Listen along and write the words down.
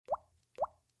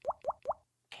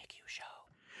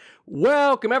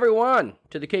Welcome, everyone,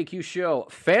 to the KQ Show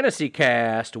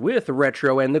FantasyCast with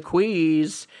Rhetro and the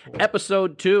Queez,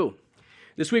 Episode 2.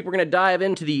 This week, we're going to dive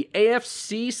into the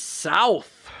AFC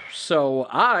South. So,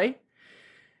 I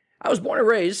was born and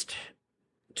raised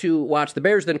to watch the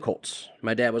Bears, then Colts.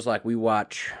 My dad was like, we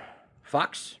watch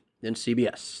Fox, then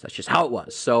CBS. That's just how it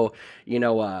was. So,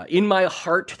 in my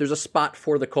heart, there's a spot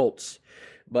for the Colts.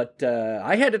 But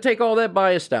I had to take all that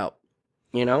bias out.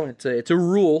 It's a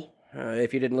rule.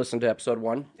 If you didn't listen to episode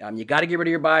 1, you got to get rid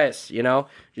of your bias,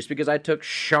 Just because I took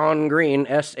Sean Green,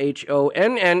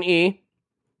 Shonne,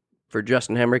 for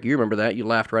Justin Hemrick, you remember that. You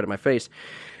laughed right at my face.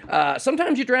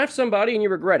 Sometimes you draft somebody and you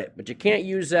regret it, but you can't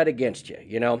use that against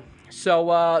you, So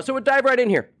we'll dive right in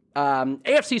here.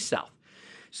 AFC South.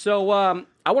 So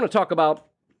I want to talk about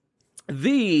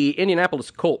the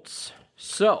Indianapolis Colts.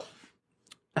 So...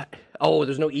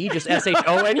 there's no E, just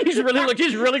S-H-O-N. He's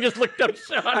really just looked up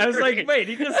Sean. I was like, wait,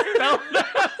 he just spelled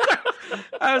that.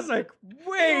 I was like,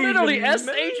 wait. Literally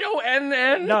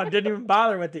S-H-O-N-N. No, didn't even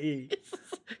bother with the E.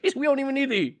 We don't even need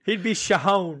the E. He'd be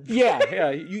Shahone.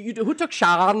 Yeah. You who took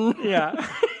Sean? Yeah.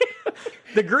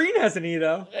 The green has an E,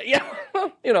 though. Yeah.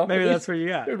 Maybe that's what you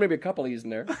got. There's maybe a couple E's in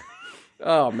there.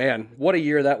 Oh, man. What a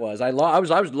year that was. I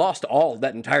was lost all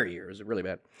that entire year. It was really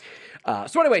bad.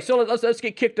 So anyway, let's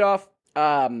get kicked off.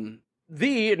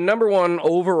 The number one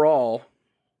overall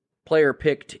player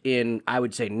picked in, I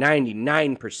would say,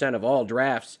 99% of all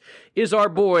drafts is our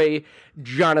boy,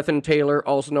 Jonathan Taylor,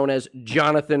 also known as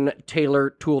Jonathan Taylor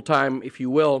Tool Time, if you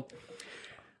will.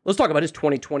 Let's talk about his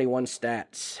 2021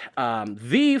 stats.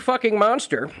 The fucking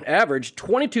monster averaged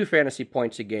 22 fantasy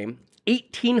points a game,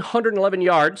 1,811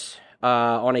 yards,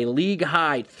 on a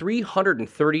league-high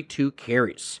 332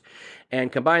 carries.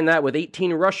 And combine that with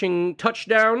 18 rushing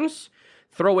touchdowns,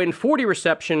 throw in 40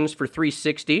 receptions for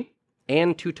 360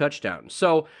 and 2 touchdowns.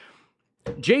 So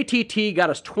JTT got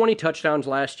us 20 touchdowns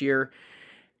last year.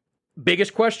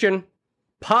 Biggest question,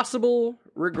 possible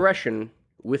regression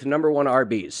with number one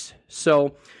RBs.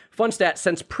 So fun stat,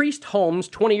 since Priest Holmes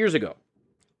 20 years ago,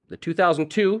 the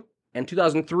 2002 and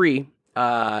 2003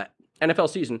 NFL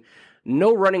season,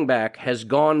 no running back has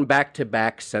gone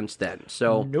back-to-back since then.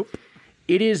 So nope.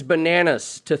 It is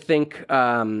bananas to think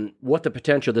what the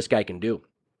potential this guy can do.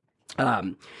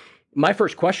 My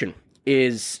first question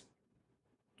is,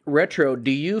 Rhetro,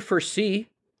 do you foresee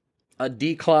a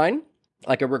decline,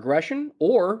 like a regression,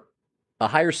 or a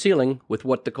higher ceiling with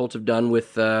what the Colts have done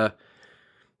with, I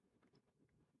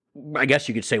guess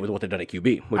you could say with what they've done at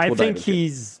QB? I think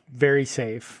he's very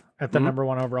safe at the number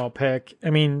one overall pick. I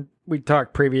mean, we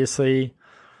talked previously.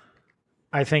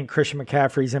 I think Christian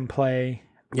McCaffrey's in play.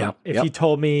 Yeah. If you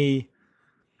told me,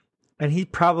 and he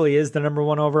probably is the number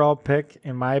one overall pick,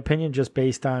 in my opinion, just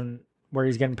based on where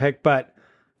he's getting picked,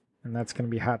 and that's going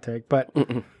to be a hot take,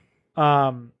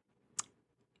 and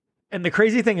the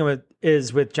crazy thing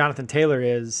with Jonathan Taylor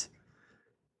is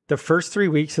the first 3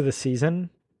 weeks of the season,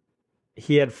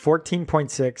 he had 14.6,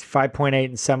 5.8,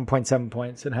 and 7.7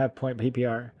 points in half-point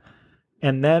PPR,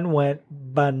 and then went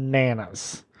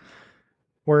bananas.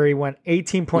 Where he went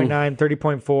 18.9,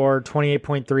 30.4,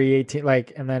 28.3, 18,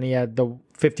 and then he had the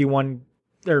 51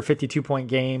 or 52 point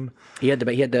game. He had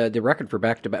the record for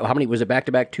back-to-back. How many was it?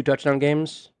 Back-to-back 2 touchdown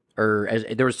games, or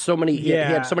there was so many. He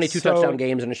had so many 2 touchdown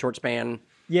games in a short span.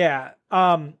 Yeah.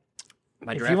 My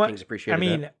DraftKings appreciated that.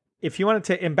 I mean, if you want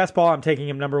to in best ball, I'm taking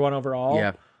him number one overall.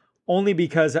 Yeah. Only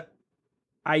because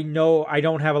I know I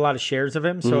don't have a lot of shares of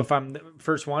him, so if I'm the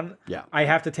first one, I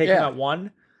have to take him at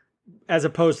 1. As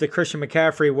opposed to Christian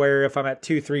McCaffrey, where if I'm at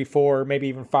 2, 3, 4, maybe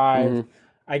even 5,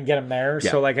 I can get him there.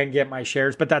 Yeah. So I can get my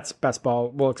shares. But that's best ball.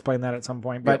 We'll explain that at some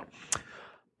point. But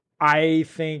I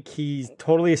think he's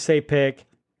totally a safe pick.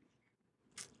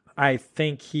 I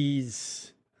think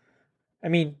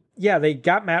they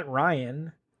got Matt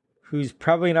Ryan, who's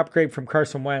probably an upgrade from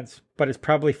Carson Wentz, but it's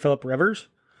probably Phillip Rivers.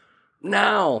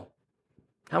 No.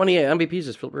 How many MVPs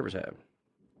does Phillip Rivers have?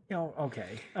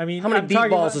 Okay. I mean, how many deep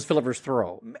balls does Phillip Rivers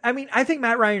throw? I mean, I think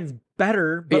Matt Ryan's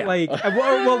better, but no.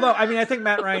 I mean, I think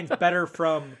Matt Ryan's better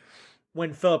from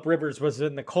when Phillip Rivers was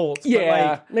in the Colts.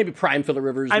 Yeah, but maybe prime Phillip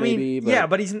Rivers. But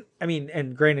he's. I mean,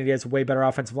 and granted, he has a way better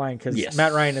offensive line because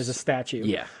Matt Ryan is a statue.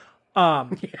 Yeah.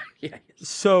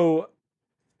 So,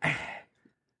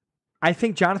 I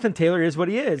think Jonathan Taylor is what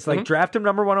he is. Draft him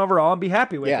number one overall and be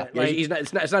happy with it.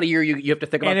 It's not a year you have to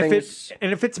think about things.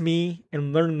 If it's me,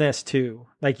 and learn this too,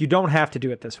 you don't have to do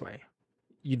it this way.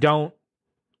 You don't.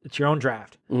 It's your own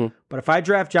draft. Mm-hmm. But if I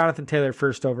draft Jonathan Taylor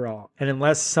first overall, and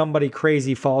unless somebody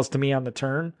crazy falls to me on the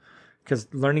turn, because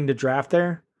learning to draft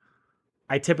there,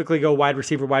 I typically go wide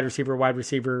receiver,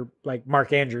 like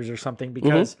Mark Andrews or something,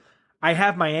 because I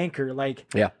have my anchor.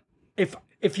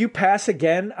 if you pass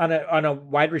again on a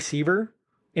wide receiver,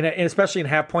 especially in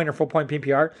half point or full point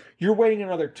PPR, you're waiting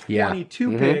another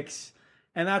 22 picks,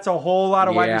 and that's a whole lot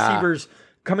of wide receivers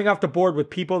coming off the board with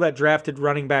people that drafted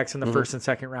running backs in the first and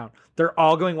second round. They're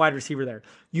all going wide receiver there.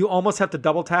 You almost have to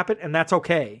double tap it, and that's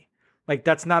okay. Like,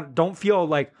 that's not, don't feel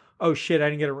like, oh shit, I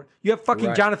didn't get a, you have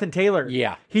fucking Jonathan Taylor.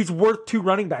 Yeah. He's worth 2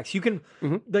 running backs. You can,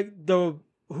 who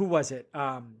was it?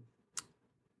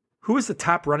 Who was the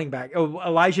top running back? Oh,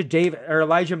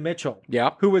 Elijah Mitchell.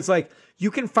 Yeah. Who was like,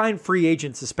 you can find free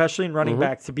agents, especially in running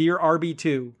backs, to be your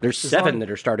RB2. There's 7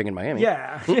 that are starting in Miami.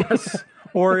 Yeah. Yes.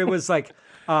 Or it was like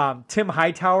Tim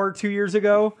Hightower 2 years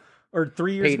ago or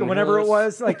 3 years ago, whenever it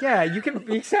was. Like, yeah, you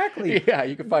can, exactly. Yeah,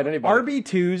 you can find anybody.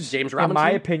 RB2s, James Robinson? in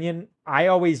my opinion, I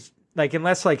always, like,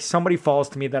 unless like somebody falls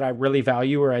to me that I really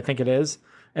value or I think it is,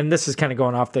 and this is kind of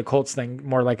going off the Colts thing,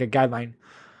 more like a guideline,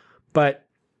 but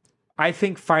I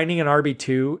think finding an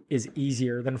RB2 is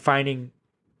easier than finding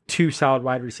 2 solid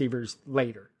wide receivers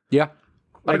later. Yeah.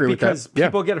 I Like, agree because with that.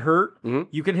 people get hurt,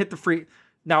 you can hit the free.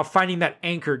 Now, finding that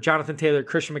anchor, Jonathan Taylor,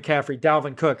 Christian McCaffrey,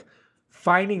 Dalvin Cook,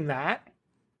 finding that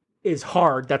is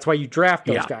hard. That's why you draft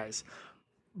those guys.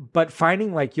 But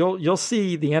finding, like, you'll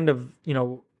see the end of,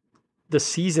 the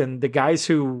season, the guys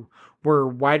who were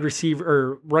wide receiver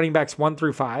or running backs 1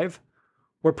 through 5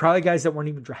 were probably guys that weren't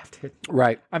even drafted.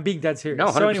 Right. I'm being dead serious. No,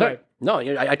 100%. So anyway, no,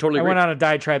 I totally agree. I went on a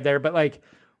diatribe there, but like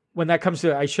when that comes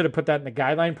to, I should have put that in the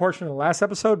guideline portion of the last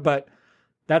episode, but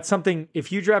that's something,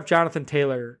 if you draft Jonathan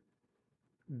Taylor,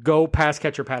 go pass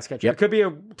catcher. Yep. It could be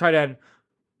a tight end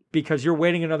because you're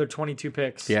waiting another 22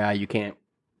 picks. Yeah, you can't.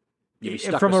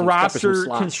 Yeah, from a roster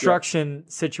construction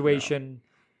situation,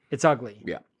 it's ugly.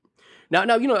 Yeah. Now,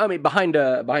 I mean, behind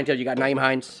Taylor, you got Naeem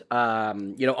Hines.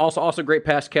 Also great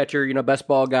pass catcher. Best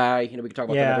ball guy. We can talk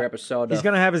about that another episode. He's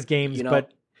gonna have his games, but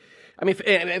I mean,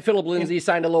 Philip Lindsay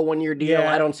signed a little 1-year deal.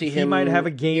 I don't see him. He might have a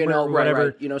game or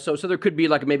whatever. Right. So there could be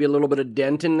like maybe a little bit of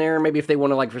dent in there. Maybe if they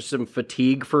want to like for some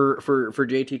fatigue for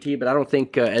JTT, but I don't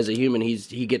think as a human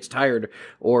he gets tired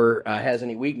or has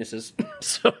any weaknesses.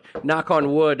 So knock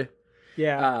on wood.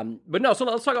 Yeah. But no, so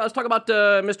let's talk about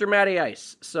Mr. Matty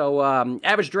Ice. So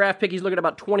average draft pick, he's looking at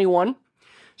about 21.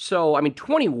 So, I mean,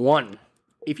 21,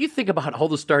 if you think about all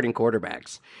the starting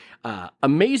quarterbacks,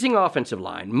 amazing offensive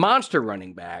line, monster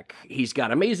running back, he's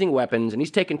got amazing weapons, and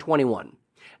he's taken 21.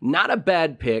 Not a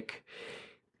bad pick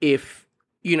if,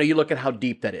 you look at how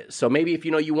deep that is. So maybe if,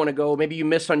 you want to go, maybe you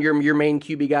miss on your main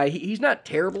QB guy. He's not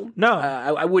terrible. No.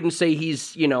 I wouldn't say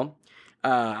he's, I'm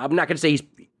not going to say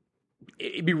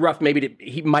it'd be rough. Maybe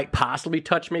he might possibly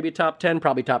touch maybe top 10,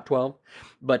 probably top 12.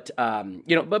 But,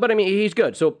 but I mean, he's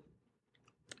good. So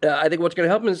I think what's going to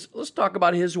help him is let's talk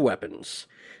about his weapons.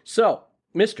 So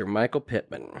Mr. Michael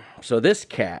Pittman. So this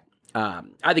cat, I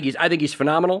think he's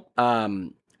phenomenal.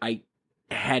 I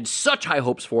had such high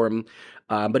hopes for him,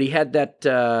 but he had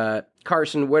that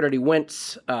Carson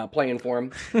Wentz playing for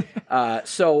him.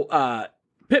 So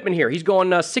Pittman here, he's going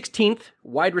 16th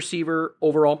wide receiver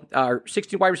overall,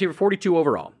 16th wide receiver, 42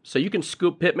 overall. So you can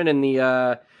scoop Pittman in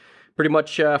the pretty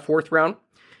much 4th round.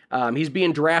 He's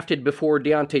being drafted before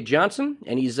Deontay Johnson,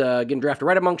 and he's getting drafted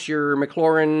right amongst your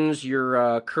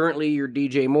McLaurins, currently your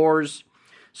DJ Moores.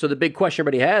 So the big question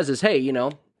everybody has is, hey,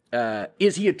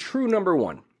 is he a true number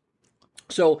 1?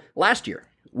 So last year,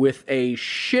 with a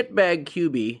shitbag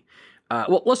QB,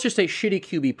 let's just say shitty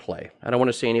QB play. I don't want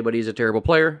to say anybody's a terrible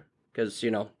player, because,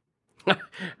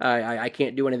 I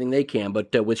can't do anything they can.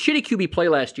 But with shitty QB play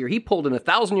last year, he pulled in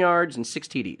 1,000 yards and 6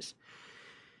 TDs.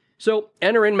 So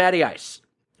enter in Matty Ice,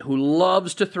 who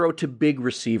loves to throw to big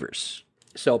receivers.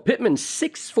 So Pittman's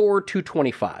 6'4",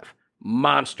 225.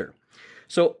 Monster.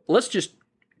 So let's just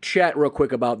chat real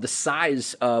quick about the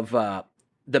size of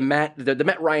the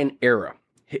Matt Ryan era.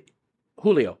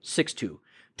 Julio, 6'2".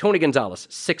 Tony Gonzalez,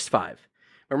 6'5".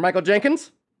 Remember Michael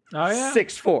Jenkins? Oh, yeah.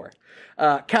 6'4".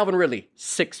 Calvin Ridley,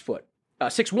 6 foot.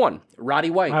 6'1".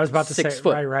 Roddy White, I was about to 6 say,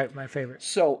 foot. right, my favorite.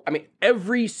 So, I mean,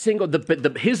 every single,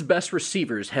 his best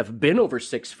receivers have been over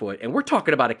 6 foot, and we're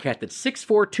talking about a cat that's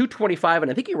 6'4", 225, and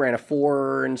I think he ran a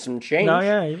 4 and some change. No,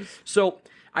 yeah. So,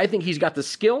 I think he's got the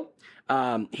skill.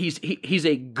 He's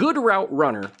a good route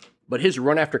runner, but his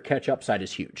run after catch upside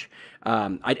is huge.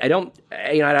 I don't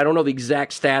know the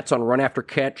exact stats on run after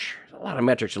catch. There's a lot of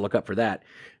metrics to look up for that.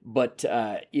 But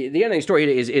the end of the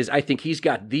story is I think he's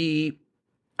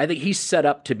set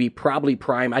up to be probably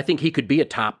prime. I think he could be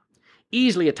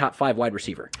easily a top 5 wide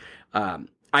receiver.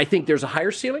 I think there's a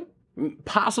higher ceiling,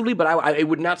 possibly, but it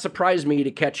would not surprise me to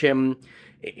catch him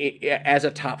as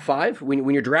a top 5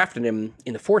 when you're drafting him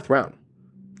in the 4th round.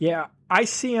 Yeah, I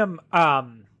see him.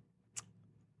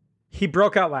 he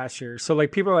broke out last year. So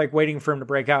like people are like waiting for him to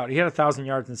break out. He had 1,000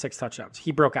 yards and 6 touchdowns.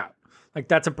 He broke out. Like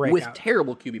that's a breakout. With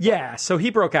terrible QB play. Yeah, so he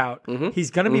broke out.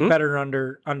 He's going to be better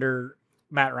under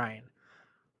Matt Ryan.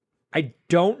 I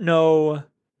don't know.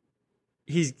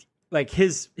 He's like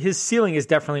his ceiling is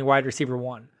definitely wide receiver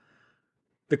 1.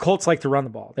 The Colts like to run the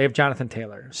ball. They have Jonathan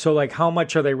Taylor. So like how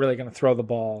much are they really going to throw the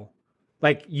ball?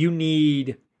 Like you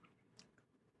need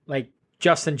like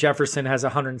Justin Jefferson has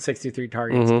 163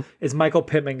 targets. Is Michael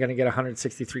Pittman going to get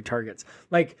 163 targets?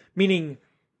 Like meaning,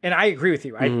 and I agree with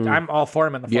you. I'm all for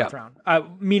him in the 4th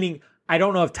round. Meaning I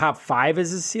don't know if top 5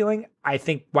 is his ceiling. I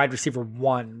think wide receiver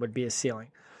 1 would be his ceiling.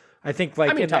 I think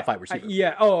like top 5 receiver.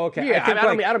 Yeah. Oh, okay. Yeah.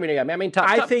 I mean top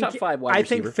 5 wide receiver. I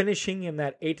think finishing in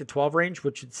that 8 to 12 range,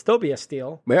 which would still be a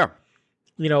steal. Yeah.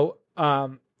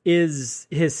 Is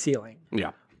his ceiling.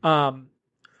 Yeah.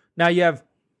 Now you have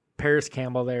Paris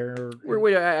Campbell there.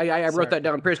 I wrote that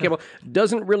down. Paris Campbell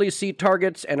doesn't really see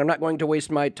targets, and I'm not going to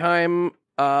waste my time.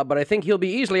 But I think he'll be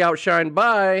easily outshined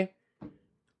by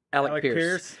Alec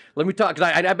Pierce. Let me talk,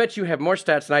 because I bet you have more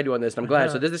stats than I do on this, and I'm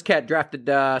glad. So this cat drafted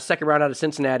 2nd round out of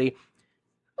Cincinnati.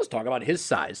 Let's talk about his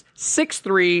size.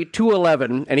 6'3",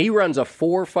 211, and he runs a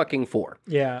 4-4.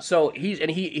 Yeah. So he's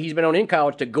been known in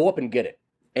college to go up and get it.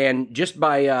 And just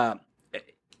by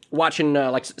watching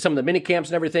like some of the mini camps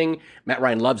and everything, Matt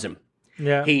Ryan loves him.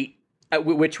 Yeah.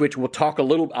 Which we'll talk a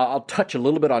little. I'll touch a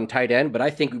little bit on tight end, but I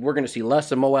think we're going to see less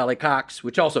of Mo Alley Cox,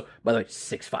 which also, by the way,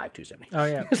 6'5", 270. Oh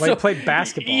yeah, well, he played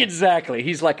basketball. Exactly.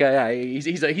 He's like he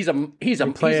looks like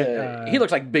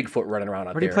Bigfoot running around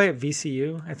out there. Where did he play at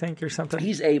VCU? I think or something.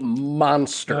 He's a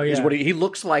monster. Oh, yeah. Is what he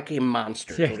looks like a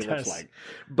monster. Yeah, is what he looks like.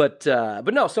 But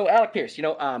no. So Alec Pierce,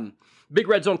 big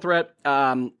red zone threat.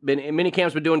 Mini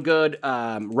camp's been doing good.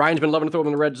 Ryan's been loving to throw him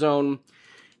in the red zone.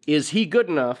 Is he good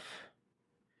enough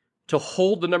to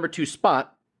hold the number 2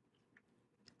 spot,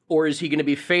 or is he going to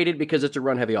be faded because it's a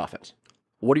run-heavy offense?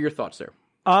 What are your thoughts there?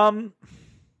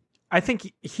 I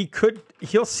think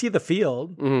he'll see the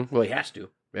field. Mm-hmm. Well, he has to.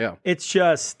 Yeah. It's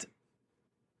just,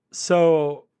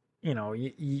 so,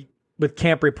 with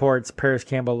camp reports, Paris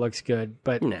Campbell looks good,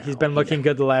 but he's been looking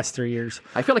good the last 3 years.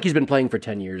 I feel like he's been playing for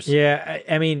 10 years. Yeah,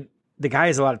 I mean, the guy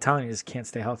has a lot of talent. He just can't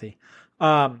stay healthy.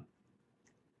 But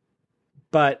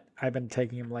I've been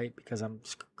taking him late because I'm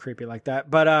creepy like that.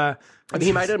 But I mean,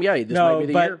 he might have. Yeah, this might be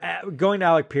the year. Going to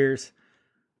Alec Pierce,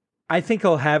 I think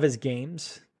he'll have his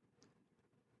games.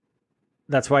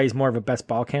 That's why he's more of a best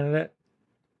ball candidate.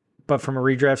 But from a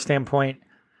redraft standpoint,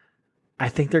 I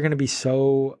think they're going to be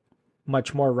so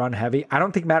much more run heavy. I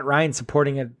don't think Matt Ryan's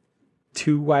supporting a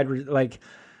 2 wide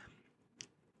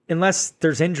unless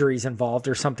there's injuries involved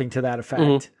or something to that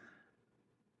effect.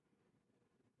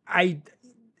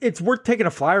 It's worth taking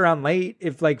a flyer on late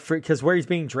because where he's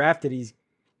being drafted, he's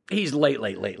late.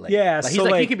 Like, Yeah, he's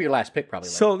he could be your last pick probably.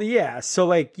 So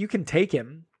you can take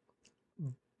him,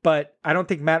 but I don't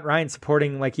think Matt Ryan's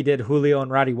supporting like he did Julio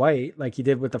and Roddy White, like he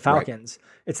did with the Falcons.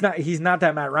 Right. He's not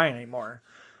that Matt Ryan anymore.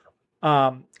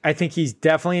 I think he's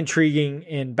definitely intriguing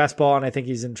in best ball, and I think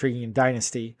he's intriguing in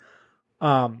dynasty.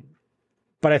 But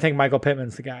I think Michael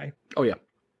Pittman's the guy. Oh yeah,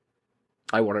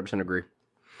 I 100% agree.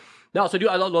 No, so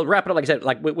I'll wrap it up. Like I said,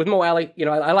 like with Mo Alley,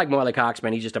 I like Mo Alley Cox,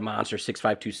 man. He's just a monster, 6'5",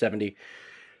 270.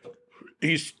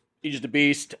 He's just a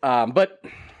beast. But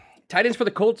tight ends for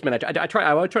the Colts, man. I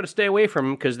try to stay away from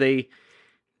them because they,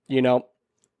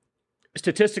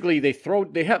 statistically they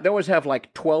always have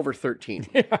like 12 or 13.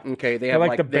 Yeah. Okay, they have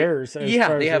like the Bears. They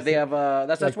have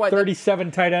that's why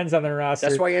 37 tight ends on their roster.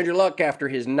 That's why Andrew Luck, after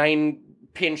his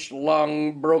 9-pinched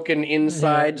lung, broken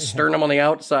inside, sternum on the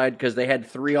outside, because they had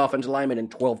 3 offensive linemen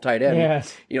and 12 tight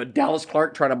ends. Yes. Dallas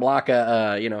Clark trying to block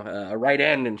a right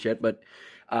end and shit. But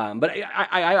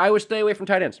I would stay away from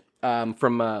tight ends.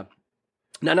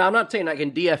 Now, I'm not saying like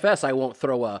in DFS I won't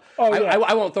throw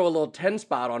I won't throw a little 10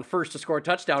 spot on first to score a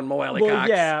touchdown Mo Alley Cox.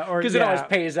 Because it always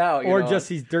pays out. Just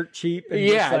he's dirt cheap. And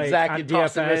exactly. On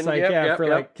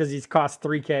DFS, because he's cost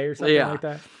 $3K or something like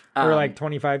that, or like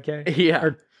 $25K. Yeah.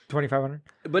 Or $2,500.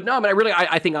 But no,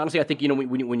 I think honestly,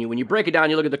 when you break it down,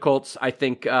 you look at the Colts. I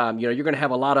think you're going to have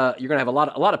a lot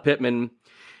of Pittman.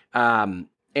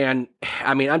 And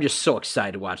I mean, I'm just so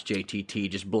excited to watch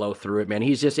JTT just blow through it, man.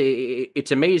 He's just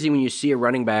it's amazing when you see a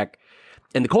running back,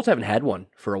 and the Colts haven't had one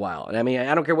for a while. And I mean,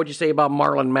 I don't care what you say about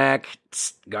Marlon Mack,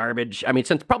 it's garbage. I mean,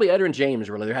 since probably Edgerrin James,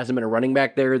 really, there hasn't been a running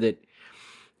back there that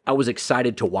I was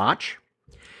excited to watch.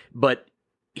 But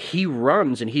he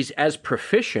runs, and he's as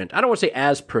proficient. I don't want to say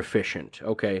as proficient,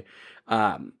 okay,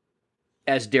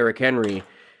 as Derrick Henry.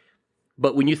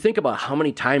 But when you think about how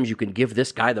many times you can give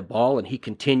this guy the ball and he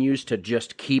continues to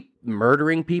just keep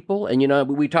murdering people, and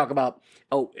we talk about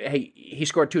oh, hey, he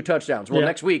scored 2 touchdowns. Well,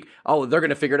 next week, oh, they're going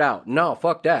to figure it out. No,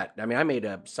 fuck that. I mean, I made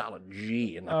a solid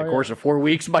G in the course of 4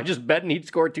 weeks by just betting he'd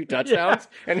score 2 touchdowns,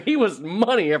 and he was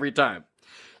money every time.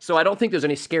 So I don't think there's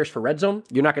any scares for red zone.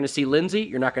 You're not going to see Lindsey.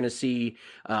 You're not going to see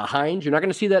Hines. You're not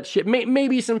going to see that shit.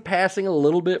 Maybe some passing a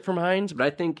little bit from Hines, but I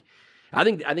think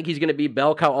he's going to be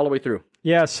bell cow all the way through.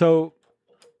 Yeah. So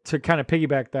to kind of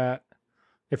piggyback that,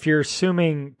 if you're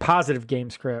assuming positive game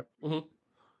script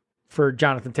for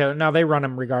Jonathan Taylor, now they run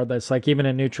him regardless. Like even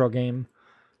in neutral game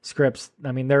scripts,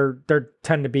 I mean they're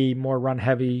tend to be more run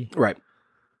heavy. Right.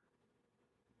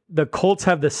 The Colts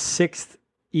have the 6th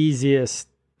easiest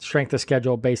strength of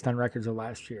schedule based on records of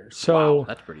last year. So wow,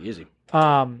 that's pretty easy.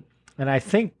 And I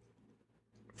think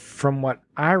from what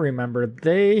I remember,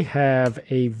 they have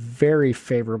a very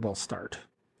favorable start.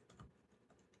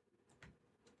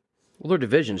 Well, their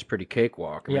division's pretty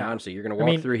cakewalk. I mean, honestly, you're going to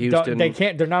walk through Houston. They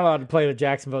can't. They're not allowed to play the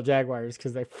Jacksonville Jaguars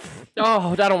because they.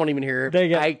 Oh, I don't want to even hear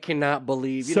it. I cannot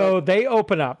believe. They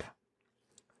open up.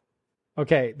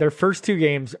 Okay, their first 2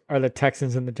 games are the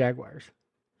Texans and the Jaguars.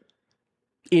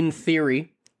 In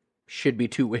theory, should be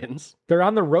 2 wins. They're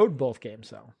on the road both games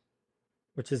though,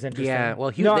 which is interesting. Yeah, well,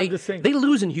 they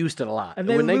lose in Houston a lot, and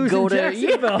when they go to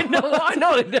Jacksonville. Yeah, I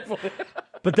know they definitely.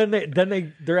 But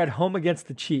then they're at home against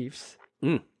the Chiefs.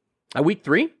 Week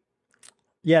 3?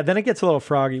 Yeah, then it gets a little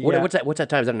froggy. What's that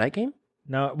time? Is that a night game?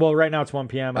 No, well, right now it's 1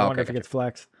 p.m. I wonder if it gets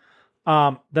flexed.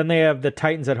 Then they have the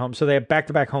Titans at home, so they have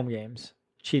back-to-back home games.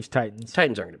 Chiefs, Titans.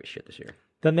 Titans aren't going to be shit this year.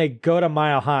 Then they go to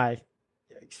Mile High.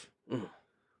 Yikes.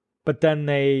 But then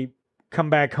they come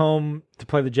back home to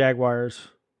play the Jaguars.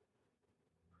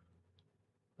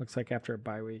 Looks like after a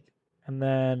bye week. And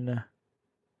then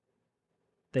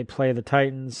they play the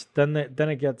Titans. Then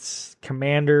it gets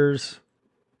Commanders.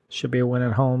 Should be a win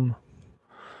at home.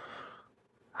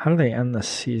 How do they end the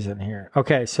season here?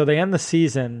 Okay, so they end the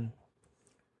season.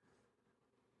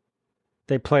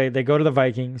 They go to the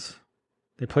Vikings.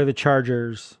 They play the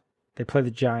Chargers. They play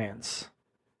the Giants.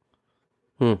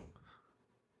 I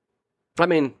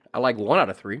mean, I like 1 out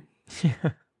of 3.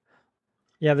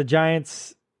 Yeah, the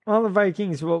Giants. Well, the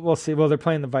Vikings, we'll see. Well, they're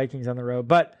playing the Vikings on the road.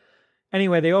 But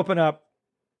anyway, they open up.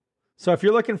 So if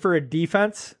you're looking for a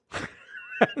defense,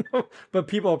 but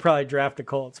people will probably draft the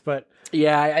Colts. But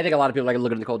yeah, I think a lot of people like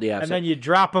looking at the Colts. Yeah, and then you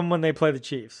drop them when they play the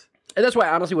Chiefs. And that's why,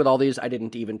 honestly, with all these, I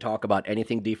didn't even talk about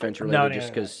anything defense related,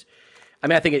 just because. I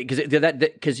mean, I think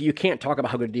because you can't talk about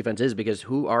how good a defense is because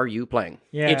who are you playing?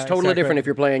 Yeah, it's totally different if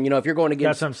you're playing. If you're going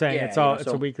against. That's what I'm saying. It's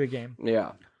a weekly game.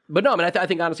 Yeah, but no, I mean, I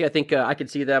think honestly, I could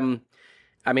see them.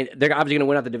 I mean, they're obviously going to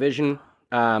win out the division.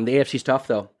 The AFC's tough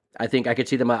though. I think I could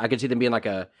see them. I could see them being like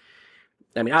a.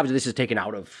 I mean, obviously, this is taken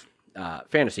out of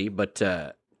fantasy, but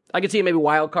I could see maybe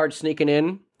wild card sneaking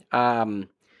in.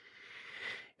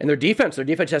 And their defense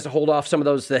has to hold off some of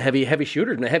those the heavy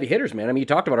shooters and the heavy hitters, man. I mean, you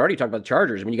talked about the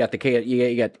Chargers. I mean, you got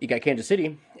you got Kansas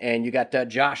City and you got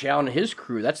Josh Allen and his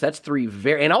crew. That's 3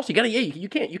 very, and also you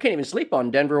can't even sleep on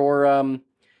Denver or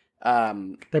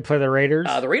they play the Raiders.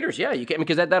 The Raiders, yeah, you can't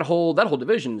because that whole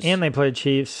division's and they play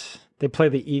Chiefs. They play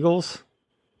the Eagles.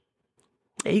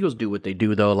 The Eagles do what they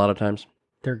do though a lot of times.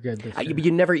 They're good this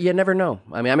year. You never know.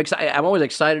 I mean, I'm always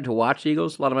excited to watch the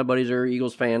Eagles. A lot of my buddies are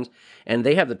Eagles fans, and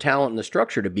they have the talent and the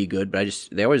structure to be good. But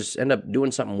they always end up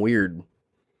doing something weird,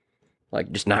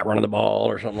 like just not running the ball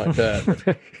or something like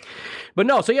that. But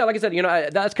no, so yeah, like I said,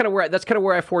 that's kind of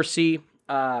where I foresee.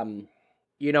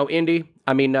 Indy.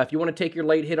 I mean, if you want to take your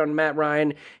late hit on Matt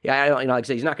Ryan, yeah, like I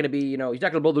said, he's not going to be, he's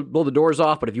not going to blow the doors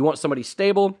off. But if you want somebody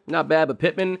stable, not bad. But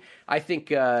Pittman, I think,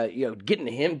 getting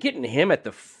him at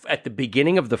the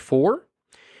beginning of the 4,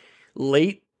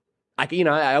 late,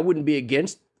 I wouldn't be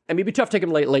against. I mean, it'd be tough taking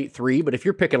late 3, but if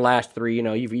you're picking last 3,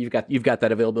 you've got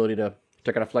that availability to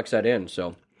kind of flex that in.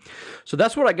 So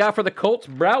that's what I got for the Colts.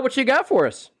 Brow, what you got for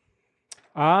us?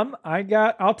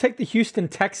 I'll take the Houston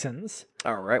Texans.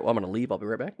 All right. Well, I'm going to leave. I'll be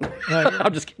right back.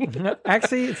 I'm just kidding.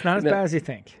 Actually, it's not as bad as you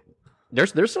think.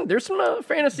 There's some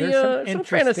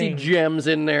fantasy gems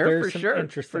in there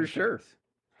for sure.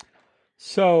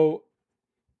 So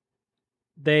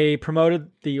they promoted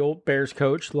the old Bears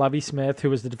coach, Lovie Smith, who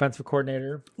was the defensive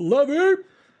coordinator. Lovie!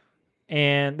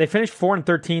 And they finished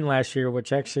 4-13 last year,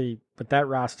 which actually, with that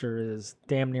roster, is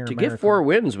damn near to American. Get 4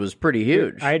 wins was pretty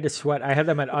huge. I had to sweat. I had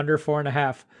them at under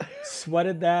 4.5.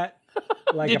 Sweated that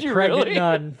like a pregnant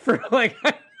nun for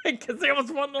because they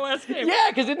almost won the last game. Yeah,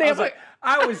 because didn't they have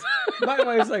my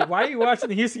wife was like, "Why are you watching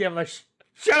the Houston game?" I'm like,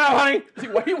 "Shut up, honey."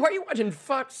 Why are you watching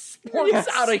Fox Sports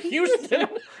out of Houston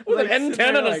with an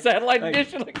antenna and a satellite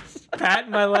dish?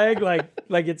 Patting my leg I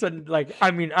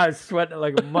was sweating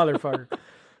like a motherfucker.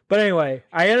 But anyway,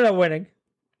 I ended up winning.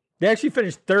 They actually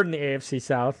finished third in the AFC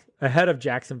South, ahead of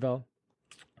Jacksonville.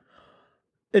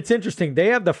 It's interesting. They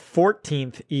have the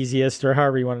 14th easiest, or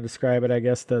however you want to describe it, I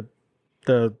guess, the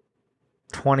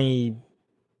 20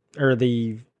 or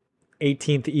the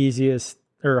 18th easiest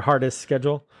or hardest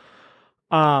schedule.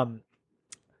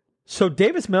 So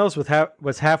Davis Mills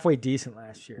was halfway decent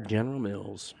last year. General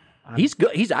Mills. He's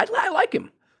good. I like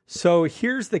him. So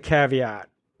here's the caveat,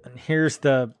 and here's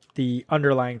the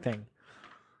underlying thing.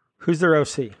 Who's their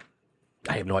OC?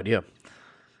 I have no idea.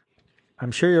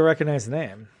 I'm sure you'll recognize the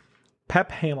name. Pep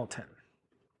Hamilton.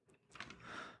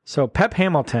 So Pep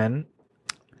Hamilton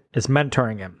is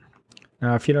mentoring him.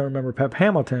 Now, if you don't remember Pep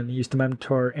Hamilton, he used to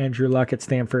mentor Andrew Luck at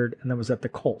Stanford and then was at the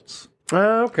Colts.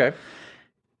 Okay.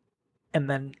 And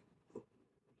then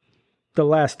the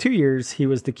last 2 years, he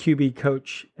was the QB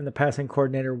coach and the passing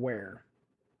coordinator where?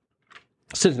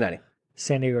 Cincinnati.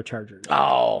 San Diego Chargers.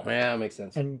 Oh, yeah, that makes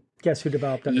sense. And guess who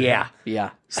developed under Yeah, him? yeah.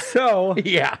 So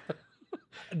Yeah.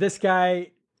 this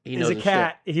guy He is knows a his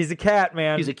cat. He's a cat,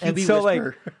 man. He's a QB and so,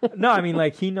 whisperer. no, I mean,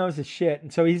 like, he knows his shit.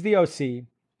 And so he's the OC.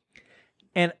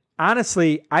 And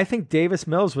honestly, I think Davis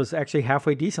Mills was actually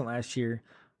halfway decent last year.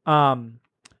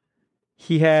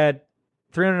 He had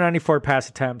 394 pass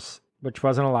attempts, which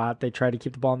wasn't a lot. They tried to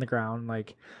keep the ball on the ground,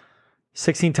 like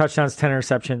 16 touchdowns, 10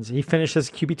 interceptions. He finished as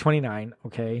a QB 29,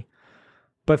 okay.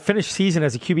 But finished season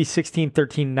as a QB 16,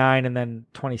 13, 9, and then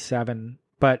 27.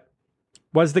 But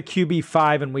was the QB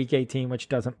 5 in week 18, which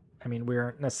doesn't, I mean, we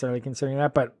aren't necessarily considering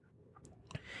that, but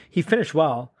he finished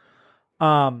well.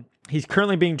 He's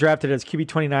currently being drafted as QB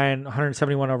 29,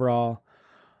 171 overall.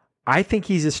 I think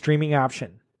he's a streaming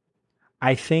option.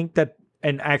 I think that,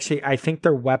 and actually, I think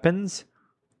their weapons,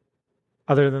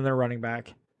 other than their running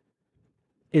back,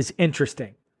 is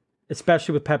interesting,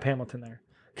 especially with Pep Hamilton there.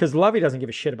 Because Lovey doesn't give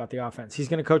a shit about the offense. He's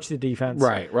going to coach the defense.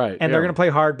 Right. And they're going to play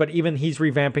hard, but even he's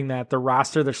revamping that. The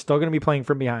roster, they're still going to be playing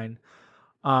from behind.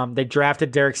 They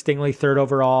drafted Derek Stingley 3rd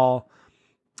overall.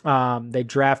 They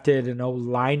drafted an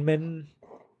O-lineman.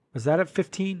 Was that at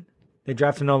 15? They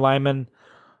drafted an O-lineman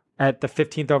at the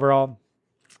 15th overall.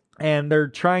 And they're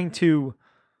trying to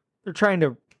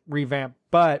revamp.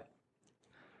 But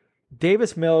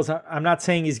Davis Mills, I'm not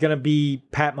saying he's going to be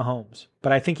Pat Mahomes,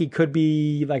 but I think he could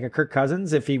be like a Kirk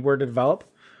Cousins if he were to develop.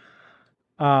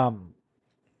 And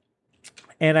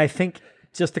I think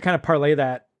just to kind of parlay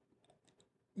that,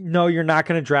 no, you're not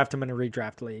going to draft him in a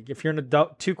redraft league. If you're in a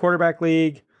 2-quarterback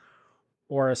league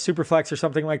or a super flex or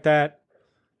something like that,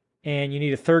 and you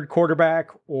need a 3rd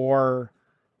quarterback or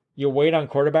you wait on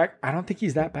quarterback, I don't think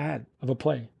he's that bad of a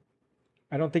play.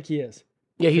 I don't think he is.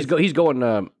 Yeah, he's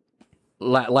going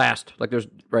last. Like there's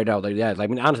right now. Like, yeah, I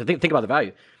mean, honestly, think about the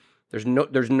value. There's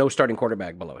no starting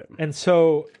quarterback below him. And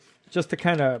so, just to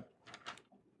kind of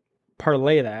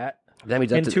parlay that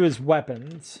means into his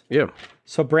weapons. Yeah.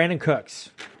 So Brandon Cooks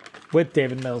with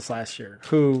Davis Mills last year.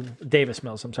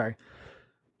 I'm sorry.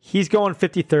 He's going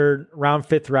 53rd round,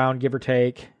 5th round, give or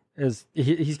take.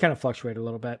 He's kind of fluctuated a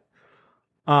little bit.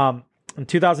 In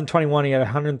 2021, he had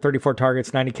 134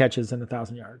 targets, 90 catches, and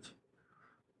 1,000 yards,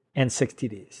 and 6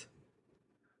 TDs.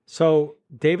 So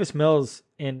Davis Mills,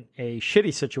 in a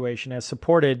shitty situation, has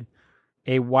supported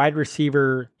a wide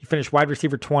receiver. He finished wide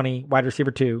receiver 20, wide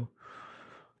receiver 2.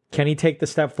 Can he take the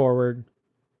step forward?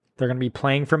 They're going to be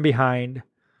playing from behind.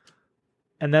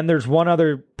 And then there's one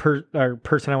other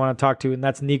person I want to talk to, and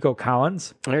that's Nico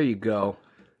Collins. There you go.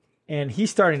 And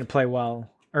he's starting to play well,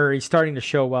 or he's starting to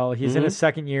show well. He's in his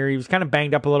 2nd year. He was kind of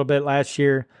banged up a little bit last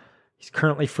year. He's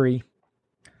currently free.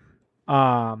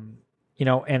 And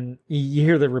you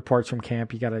hear the reports from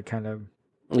camp. You got to kind of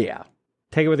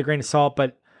take it with a grain of salt.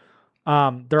 But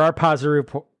there are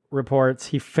positive reports.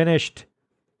 He finished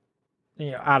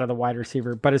out of the wide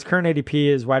receiver, but his current ADP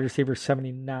is wide receiver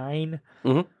 79.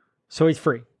 Mm-hmm. So he's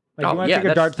free. Like, you want to take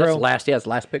a dart throw? That's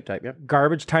last pick type. Yeah,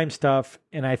 garbage time stuff.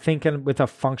 And I think with a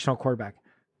functional quarterback,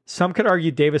 some could argue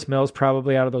Davis Mills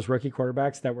probably out of those rookie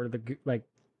quarterbacks that were like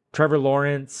Trevor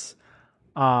Lawrence.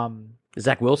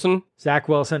 Zach Wilson.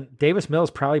 Davis Mills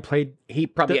probably played.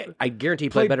 I guarantee he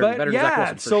played better than Zach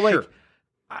Wilson. So sure.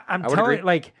 I'm telling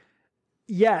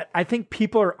you, I think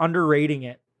people are underrating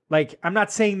it. Like, I'm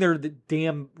not saying they're the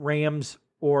damn Rams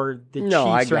or the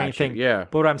Chiefs or anything. Yeah.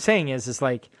 But what I'm saying is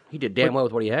like he did damn well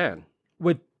with what he had.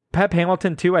 With Pep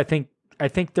Hamilton too, I think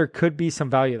there could be some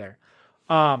value there.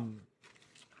 At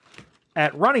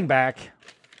running back,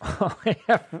 I'll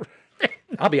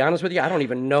be honest with you, I don't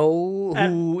even know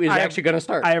who is actually going to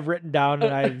start. I have written down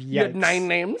and I have yikes. You had 9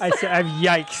 names? I have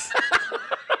yikes.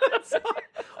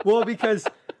 Well, because,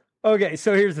 okay,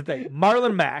 so here's the thing.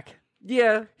 Marlon Mack.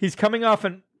 Yeah. He's coming off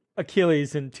an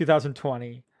Achilles in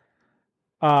 2020.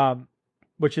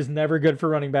 which is never good for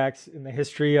running backs in the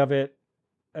history of it.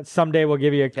 Someday we'll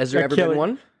give you a Has there ever been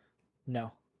one?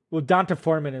 No. Well, Donta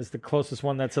Foreman is the closest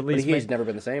one that's at least. But he's never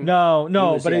been the same. No,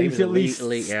 But he's at least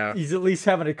he's at least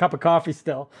having a cup of coffee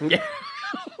still. Yeah,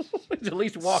 he's at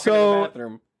least walking to the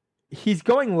bathroom. He's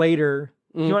going later.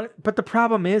 But the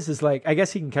problem is like I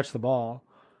guess he can catch the ball.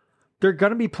 They're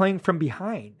going to be playing from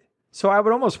behind, so I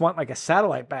would almost want like a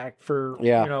satellite back for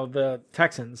the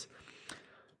Texans.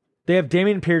 They have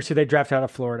Dameon Pierce, who they drafted out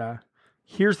of Florida.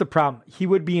 Here's the problem: he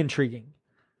would be intriguing.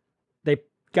 They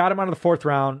got him out of the 4th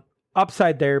round.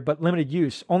 Upside there, but limited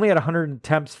use. Only had 100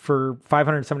 attempts for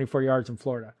 574 yards in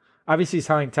Florida. Obviously, he's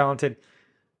highly talented.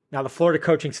 Now, the Florida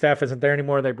coaching staff isn't there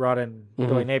anymore. They brought in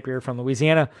Billy Napier from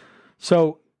Louisiana.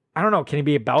 So, I don't know. Can he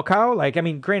be a bell cow? Like, I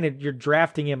mean, granted, you're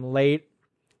drafting him late.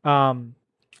 Didn't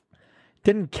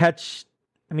catch...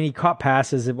 I mean, he caught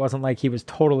passes. It wasn't like he was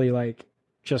totally, like,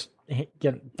 just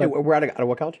getting... We're out of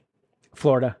what college?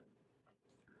 Florida.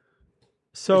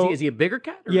 So Is he a bigger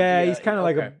cat? Yeah, he's kind of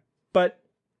like a... But...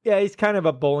 Yeah, he's kind of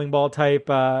a bowling ball type.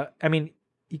 I mean,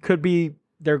 he could be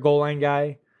their goal line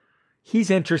guy. He's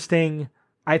interesting.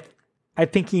 I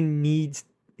think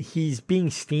he's being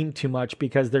steamed too much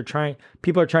because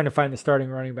people are trying to find the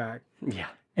starting running back. Yeah.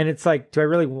 And it's like, do I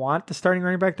really want the starting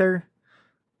running back there?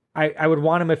 I would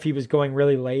want him if he was going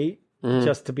really late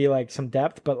just to be like some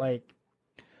depth, but like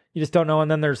you just don't know.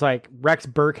 And then there's like Rex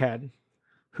Burkhead,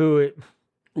 who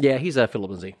Yeah, he's a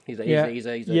Philip Lindsay. He's a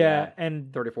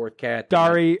and 34th cat.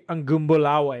 Dari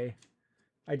Ngumbulawe.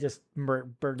 I just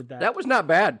birded that. That was not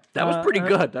bad. That was pretty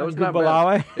good. That was not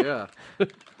bad. Yeah.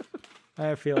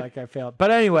 I feel like I failed.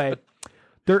 But anyway,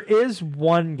 there is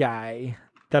one guy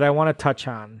that I want to touch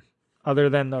on other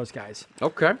than those guys.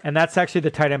 Okay. And that's actually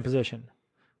the tight end position.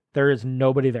 There is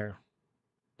nobody there.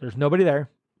 There's nobody there.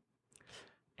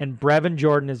 And Brevin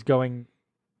Jordan is going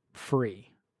free.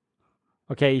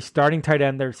 Okay, he's starting tight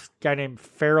end. There's a guy named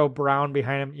Pharaoh Brown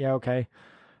behind him. Yeah, okay.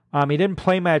 He didn't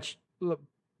play much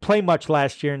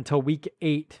last year until week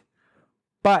 8,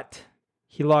 but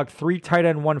he logged 3 tight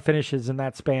end 1 finishes in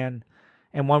that span,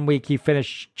 and 1 week he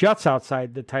finished just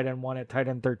outside the tight end 1 at tight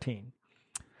end 13.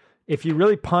 If you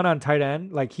really punt on tight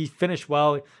end, like he finished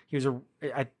well. He was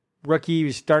a rookie. He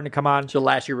was starting to come on. So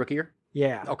last year, rookie year?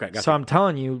 Yeah. Okay, gotcha. So I'm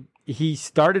telling you, he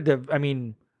started to, I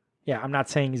mean... Yeah, I'm not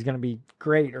saying he's going to be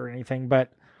great or anything,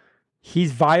 but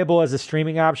he's viable as a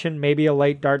streaming option. Maybe a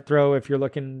late dart throw if you're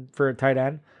looking for a tight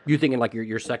end. You thinking like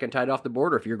your second tight off the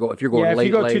board, or if you're going late? If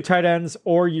you go 2 tight ends,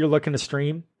 or you're looking to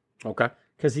stream. Okay.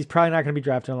 Because he's probably not going to be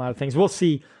drafted in a lot of things. We'll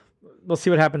see. We'll see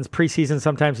what happens preseason.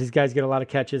 Sometimes these guys get a lot of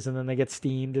catches and then they get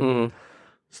steamed and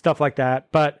stuff like that.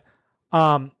 But,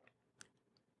 the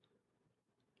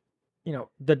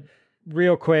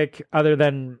real quick, other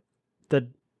than the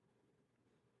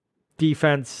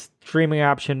defense streaming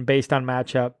option based on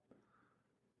matchup,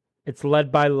 it's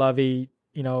led by Lovey.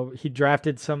 He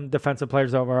drafted some defensive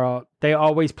players overall. They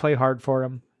always play hard for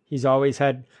him. He's always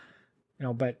had,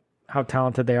 but how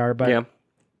talented they are, but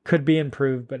could be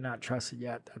improved, but not trusted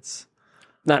yet. That's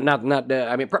not.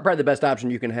 I mean, probably the best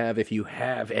option you can have if you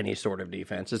have any sort of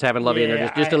defense is having Lovey in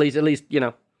there. Just at least.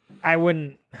 I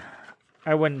wouldn't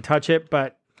touch it,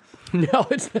 but no,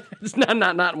 it's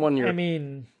not one year. I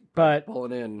mean. But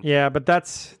pulling in. Yeah, but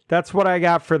that's what I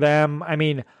got for them. I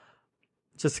mean,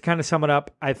 just to kind of sum it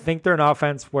up, I think they're an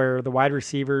offense where the wide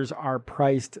receivers are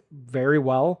priced very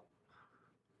well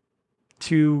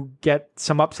to get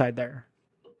some upside there.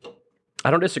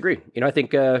 I don't disagree. I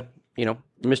think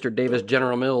Mr. Davis,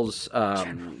 General Mills,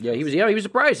 he was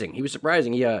surprising. He was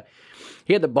surprising. He had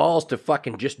the balls to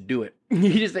fucking just do it.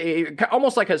 He just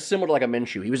almost like similar to like a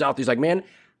Minshew. He was out there, he's like, man,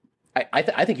 I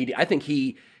think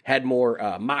he had more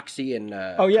moxie and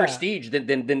prestige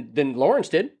than Lawrence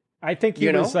did. I think he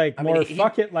was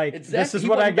fuck it, like exactly, this is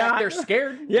what I got. They're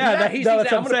scared. That's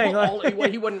what I'm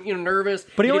saying. He wasn't nervous.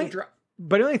 But he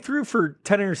only threw for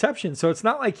 10 interceptions, so it's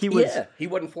not like he was. Yeah, he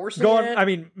wasn't forcing going. It. I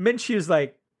mean, Minshew's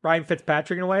like Ryan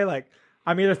Fitzpatrick in a way. Like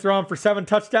I'm either throwing for 7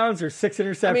 touchdowns or 6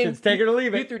 interceptions. Take it or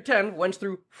leave it. He threw 10. Wentz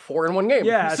threw 4 in one game.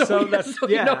 Yeah, so that's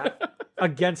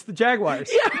against the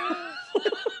Jaguars. Yeah.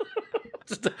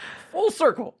 Just a full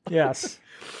circle. Yes.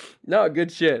 No,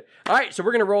 good shit. All right, so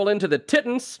we're going to roll into the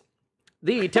Titans,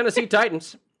 the Tennessee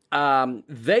Titans.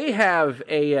 They have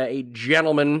a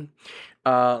gentleman,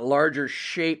 larger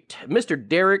shaped, Mr.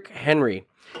 Derrick Henry.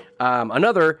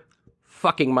 Another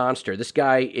fucking monster. This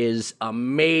guy is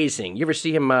amazing. You ever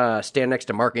see him stand next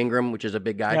to Mark Ingram, which is a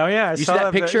big guy? Oh, yeah. You see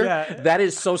that picture? That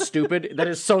is so stupid. That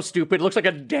is so stupid. It looks like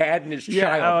a dad and his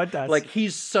child. Oh, it does. Like,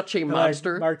 he's such a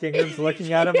monster. Like Mark Ingram's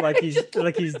looking at him like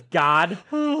he's God.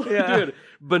 Dude,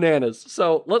 bananas.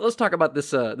 So let's talk about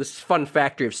this fun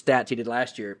factory of stats he did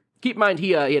last year. Keep in mind,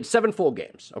 he had 7 full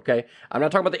games, okay? I'm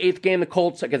not talking about the 8th game, the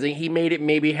Colts, because he made it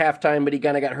maybe halftime, but he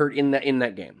kind of got hurt in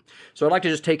that game. So I'd like to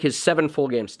just take his 7 full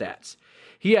game stats.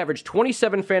 He averaged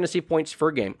 27 fantasy points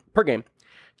per game,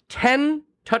 10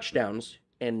 touchdowns,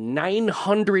 and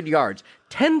 900 yards.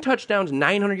 10 touchdowns,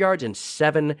 900 yards in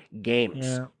 7 games.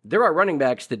 Yeah. There are running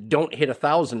backs that don't hit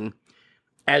 1,000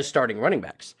 as starting running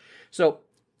backs. So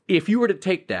if you were to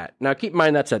take that, now keep in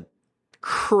mind that's a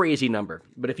crazy number,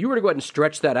 but if you were to go ahead and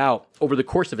stretch that out over the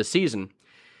course of a season,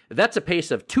 that's a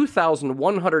pace of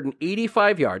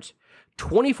 2,185 yards,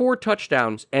 24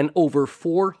 touchdowns, and over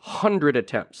 400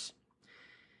 attempts.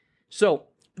 So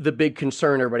the big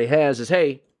concern everybody has is,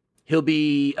 hey, he'll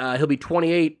be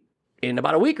 28 in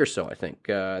about a week or so. I think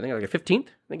like a 15th.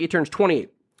 I think he turns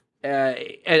 28.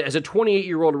 As a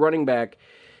 28-year-old running back,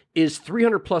 is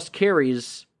 300 plus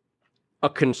carries a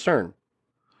concern?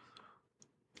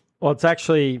 Well, it's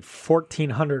actually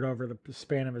 1,400 over the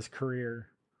span of his career.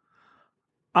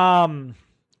 I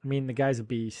mean, the guy's a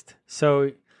beast.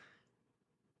 So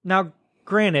now,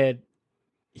 granted,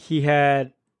 he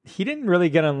didn't really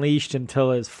get unleashed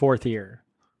until his 4th year.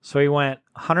 So he went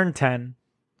 110,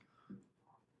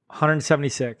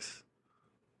 176,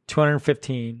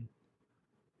 215,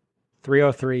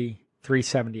 303,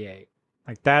 378.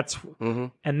 Like that's,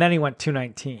 and then he went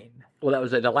 219. Well, that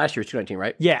was the last year's 219,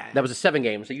 right? Yeah. That was a 7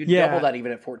 game. So you double that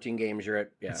even at 14 games. You're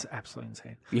at, It's absolutely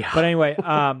insane. Yeah. But anyway,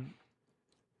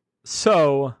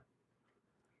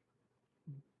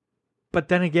 but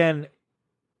then again,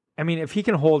 I mean, if he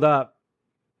can hold up,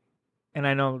 and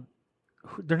I know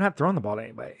they're not throwing the ball to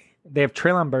anybody. They have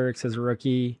Treylon Burks as a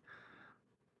rookie,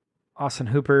 Austin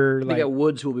Hooper. They got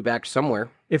Woods who will be back somewhere.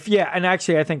 And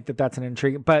actually I think that's an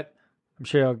intrigue, but I'm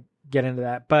sure I'll get into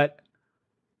that. But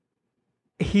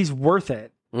he's worth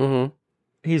it. Mm-hmm.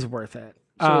 He's worth it.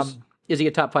 So is he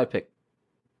a top 5 pick?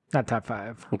 Not top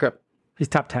 5. Okay. He's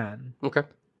top 10. Okay.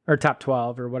 Or top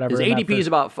 12 or whatever. His ADP is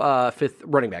about 5th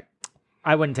running back.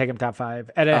 I wouldn't take him top 5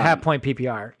 at a half point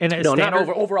PPR. No, not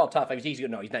overall top 5. He's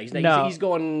not. He's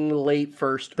going late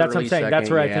first. That's what I'm saying. Second, that's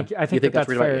where I think that's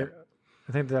fair.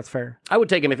 I think that's fair. I would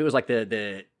take him if it was like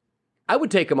I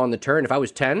would take him on the turn. If I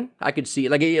was 10, I could see,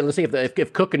 like, let's say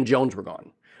if Cook and Jones were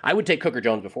gone, I would take Cook or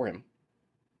Jones before him.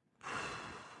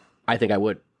 I think I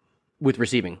would, with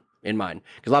receiving in mind,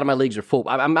 because a lot of my leagues are full.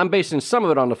 I'm basing some of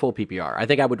it on the full PPR. I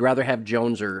think I would rather have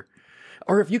Jones or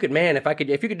if you could,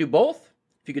 if you could do both,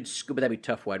 if you could scoop it, that'd be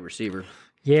tough wide receiver.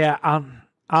 Yeah.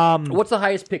 What's the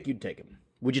highest pick you'd take him?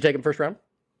 Would you take him first round?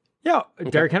 Yeah, okay.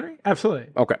 Derrick Henry, absolutely.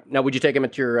 Okay. Now, would you take him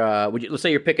at your? Let's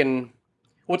say you're picking.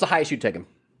 What's the highest you'd take him?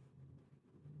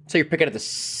 Say you're picking at the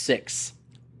 6.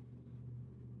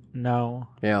 No.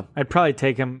 Yeah. I'd probably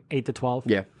take him 8 to 12.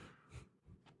 Yeah.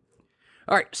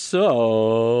 All right,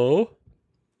 so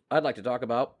I'd like to talk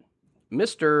about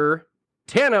Mr.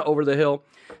 Tana over the hill.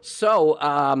 So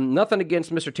nothing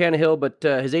against Mr. Tannehill, but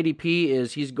his ADP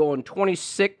is he's going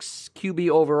 26 QB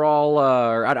overall,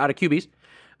 or out of QBs,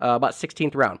 about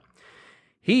 16th round.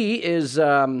 He is,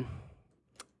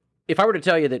 if I were to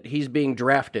tell you that he's being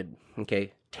drafted,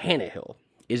 okay, Tannehill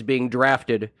is being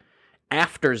drafted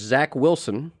after Zach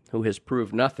Wilson, who has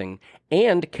proved nothing,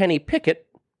 and Kenny Pickett,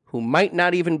 who might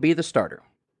not even be the starter.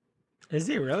 Is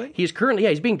he really? He's currently,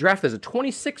 he's being drafted as a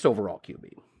 26 overall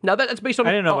QB. Now that's based on.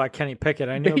 I didn't know about Kenny Pickett.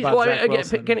 I knew about Zach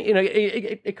Wilson. Kenny,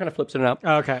 it kind of flips in and out.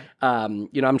 Oh, okay.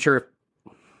 I'm sure,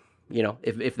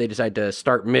 if they decide to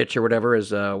start Mitch or whatever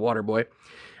as a water boy.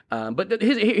 But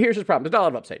here's his problem. There's not a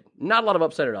lot of upside. Not a lot of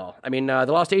upside at all. I mean, they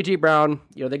lost A.J. Brown.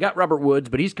 They got Robert Woods,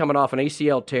 but he's coming off an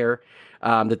ACL tear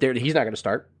that he's not going to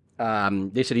start.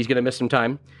 They said he's going to miss some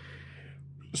time.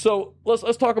 So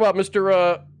let's talk about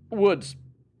Mr. Woods.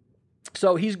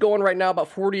 So he's going right now about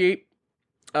 48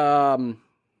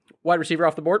 wide receiver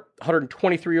off the board,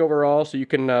 123 overall. So you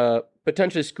can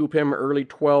potentially scoop him early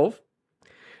 12.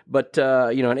 But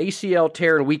an ACL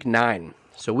tear in week 9.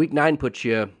 So week 9 puts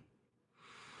you.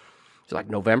 It's like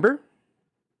November,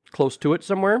 close to it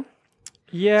somewhere.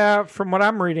 Yeah, from what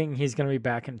I'm reading, he's going to be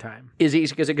back in time. Is he?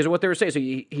 Because what they were saying, so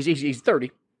he's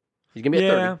 30. He's going to be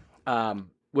at 30.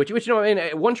 Which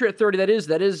once you're at 30,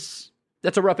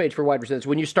 that's a rough age for wide receivers.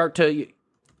 When you start to,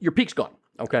 your peak's gone.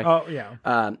 Okay. Oh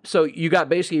yeah. So you got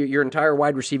basically your entire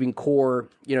wide receiving core.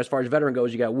 As far as veteran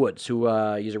goes, you got Woods, who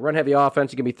he's a run heavy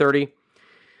offense. He's going to be 30.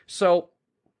 So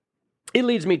it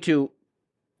leads me to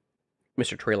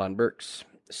Mr. Treylon Burks.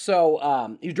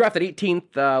 So he was drafted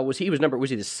 18th. Was he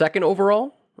the second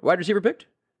overall wide receiver picked?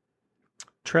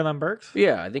 Treylon Burks?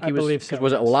 Yeah, I think he was. Believe so.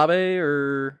 Was it Olave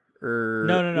or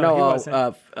No, he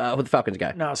wasn't. With the Falcons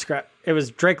guy. No, scrap. It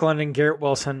was Drake London, Garrett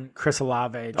Wilson, Chris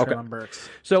Olave, Treylon Burks.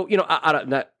 So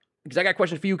because I got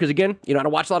questions for you. Because again, I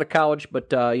don't watch a lot of college,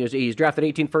 but he's drafted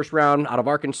 18th first round out of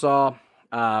Arkansas.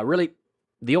 Really,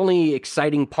 the only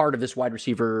exciting part of this wide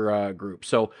receiver group.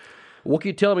 So, what can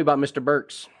you tell me about Mr.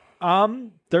 Burks?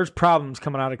 There's problems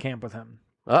coming out of camp with him.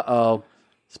 Uh-oh.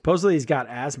 Supposedly he's got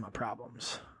asthma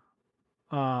problems.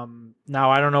 Now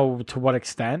I don't know to what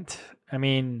extent. I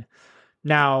mean,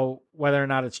 now whether or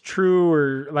not it's true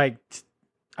or I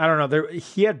don't know.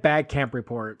 He had bad camp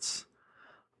reports.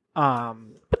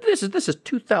 But this is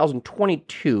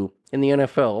 2022 in the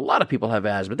NFL. A lot of people have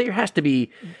asthma. There has to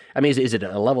be. I mean, is it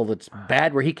a level that's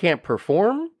bad where he can't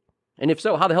perform? And if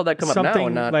so, how the hell did that come up now?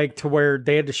 Something to where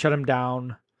they had to shut him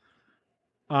down.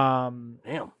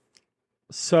 Damn.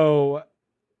 So,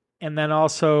 and then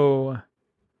also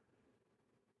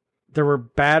there were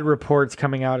bad reports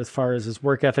coming out as far as his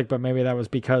work ethic, but maybe that was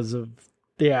because of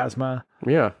the asthma.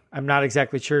 Yeah. I'm not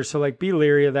exactly sure. So be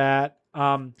leery of that.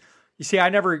 You see, I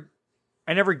never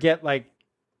get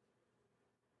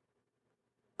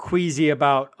queasy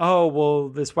about, oh, well,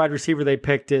 this wide receiver they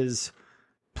picked is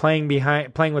playing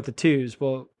with the twos.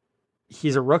 Well,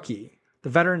 he's a rookie. The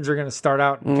veterans are going to start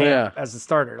out in camp as a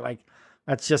starter.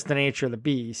 That's just the nature of the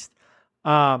beast.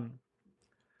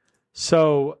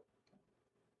 So,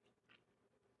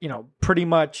 pretty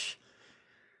much.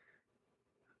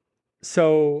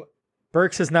 So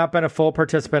Burks has not been a full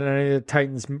participant in any of the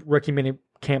Titans rookie mini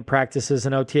camp practices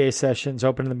and OTA sessions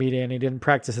open to the media, and he didn't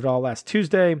practice at all last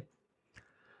Tuesday.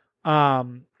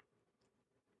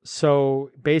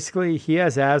 So basically he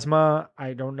has asthma.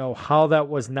 I don't know how that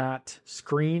was not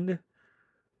screened.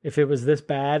 If it was this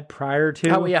bad prior to.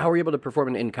 How were you able to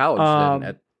perform in college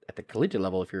then at the collegiate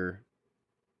level if you're.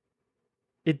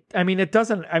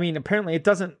 Apparently it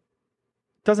doesn't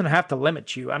have to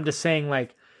limit you. I'm just saying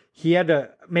he had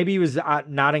to, maybe he was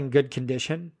not in good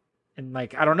condition and I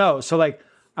don't know. So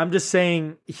I'm just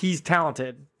saying he's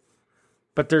talented,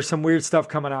 but there's some weird stuff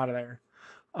coming out of there.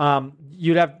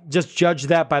 You'd have just judge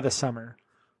that by the summer.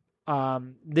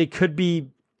 They could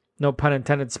be, no pun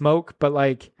intended, smoke, but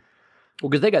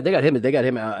because they got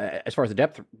him as far as the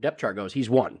depth chart goes. He's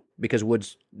one because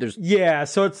Woods.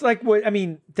 So it's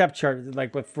depth chart is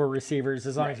for receivers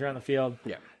as long as you're on the field.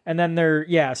 Yeah, and then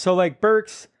So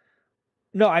Burks,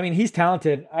 no, I mean he's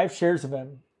talented. I have shares of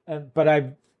him, but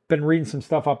I've been reading some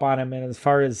stuff up on him, and as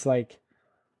far as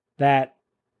that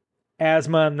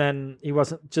asthma, and then he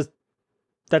wasn't just.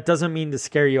 That doesn't mean to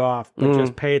scare you off, but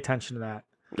just pay attention to that.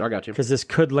 I got you. Because this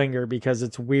could linger because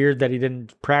it's weird that he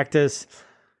didn't practice.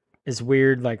 It's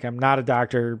weird. I'm not a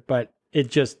doctor, but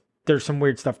there's some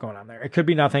weird stuff going on there. It could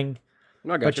be nothing.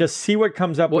 But just see what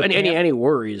comes up. Well, any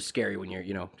worry is scary when you're,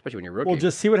 especially when you're rookie. Well,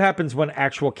 just see what happens when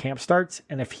actual camp starts.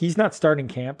 And if he's not starting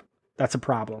camp, that's a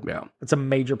problem. Yeah. It's a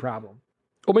major problem.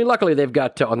 Well, I mean, luckily they've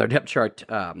got on their depth chart,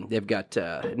 they've got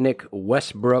Nick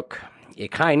Westbrook,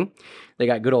 Ikine. They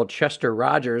got good old Chester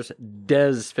Rogers,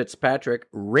 Dez Fitzpatrick,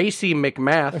 Racy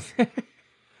McMath,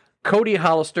 Cody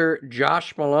Hollister,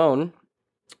 Josh Malone,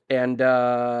 and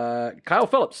Kyle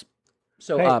Phillips.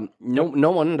 So no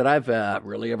one that I've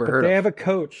really ever heard of. They have a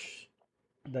coach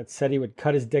that said he would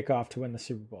cut his dick off to win the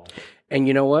Super Bowl. And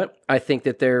you know what? I think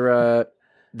that they're a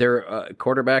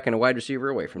quarterback and a wide receiver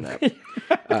away from that.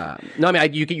 No, I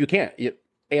mean you can't.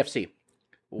 AFC.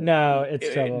 No,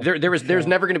 it's trouble. There's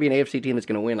never going to be an AFC team that's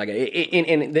going to win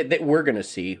that we're going to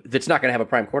see that's not going to have a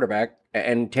prime quarterback.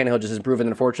 And Tannehill just has proven,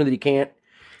 unfortunately,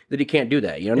 that he can't do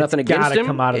that. Nothing against him. It's got to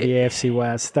come out of the AFC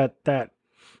West. That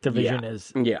division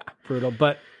is brutal.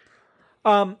 But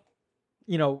for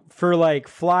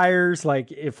Flyers,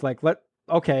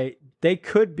 they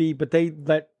could be, but they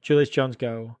let Julius Jones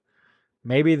go.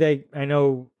 Maybe I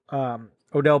know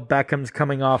Odell Beckham's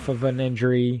coming off of an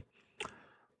injury.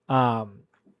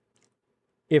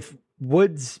 If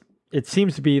Woods, it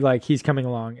seems to be he's coming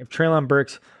along. If Treylon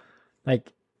Burks,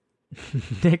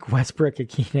 Nick Westbrook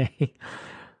Akine,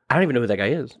 I don't even know who that guy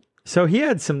is. So he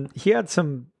had some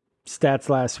stats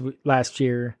last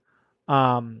year.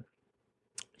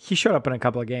 He showed up in a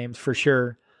couple of games for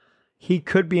sure. He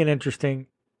could be an interesting,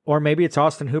 or maybe it's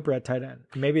Austin Hooper at tight end.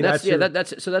 Maybe that's so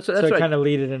I kind of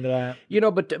lead it into that.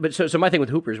 But so my thing with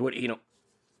Hooper is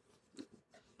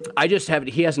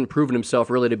he hasn't proven himself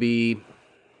really to be.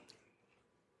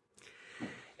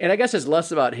 And I guess it's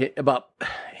less about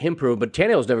him prove, but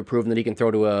Tannehill's never proven that he can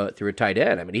throw through a tight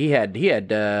end. I mean, he had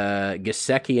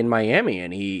Gesicki in Miami,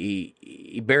 and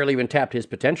he barely even tapped his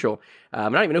potential. I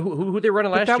don't even know who they were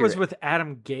running last year. That was with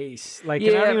Adam Gase. Like,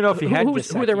 and I don't even know if he had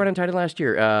Gesicki. Who were they running tight end last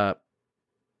year?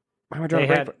 They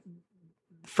had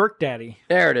Ferk Daddy.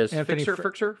 There it is. Anthony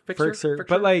Fixer.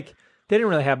 But like, they didn't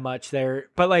really have much there.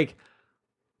 But like,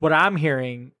 what I'm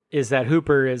hearing is that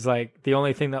Hooper is like the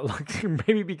only thing that looks,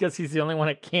 maybe because he's the only one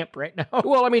at camp right now.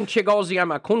 Well, I mean, Chigozie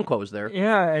Amakunko's there.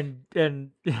 Yeah,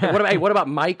 and yeah. What about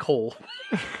Michael?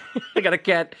 I got a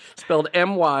cat spelled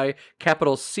M-Y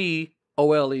capital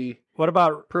C-O-L-E. What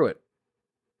about Pruitt?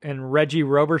 And Reggie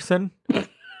Roberson?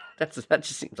 That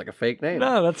just seems like a fake name.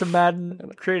 No, that's a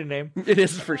Madden creative name. It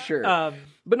is for sure.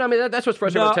 But no, I mean that's what's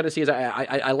frustrating about Tennessee is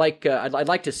I like I'd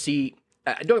like to see.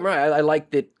 Don't get me wrong, I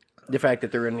like that the fact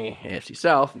that they're in the AFC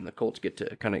South and the Colts get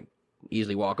to kind of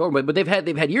easily walk over. But they've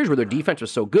had years where their defense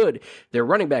was so good, their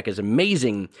running back is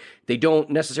amazing. They don't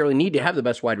necessarily need to have the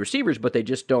best wide receivers, but they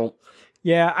just don't.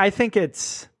 Yeah, I think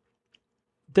this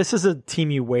is a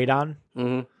team you wait on.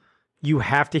 Mm-hmm. You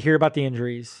have to hear about the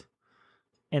injuries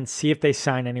and see if they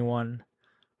sign anyone.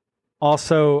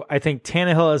 Also, I think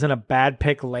Tannehill isn't a bad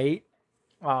pick late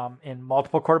in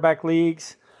multiple quarterback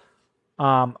leagues.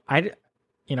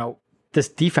 This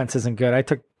defense isn't good. I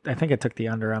think I took the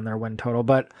under on their win total,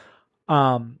 but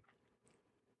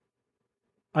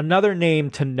another name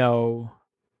to know,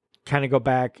 kind of go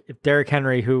back, if Derrick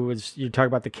Henry, you talk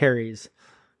about the carries,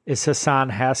 is Hassan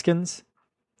Haskins.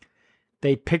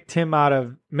 They picked him out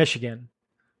of Michigan.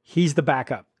 He's the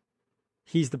backup.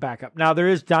 Now there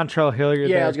is Dontrell Hilliard.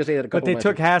 Yeah, there, I was gonna say that. But they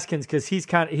took Haskins because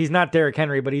he's not Derrick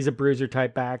Henry, but he's a bruiser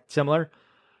type back, similar.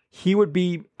 He would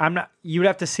be. You'd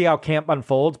have to see how camp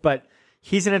unfolds, but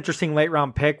he's an interesting late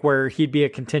round pick where he'd be a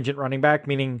contingent running back,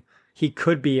 meaning he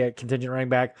could be a contingent running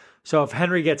back. So if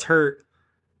Henry gets hurt,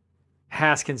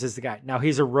 Haskins is the guy. Now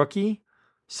he's a rookie,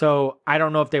 so I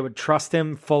don't know if they would trust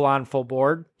him full on, full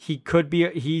board. He could be.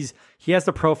 He has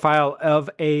the profile of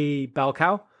a bell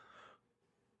cow.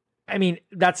 I mean,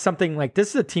 that's something like this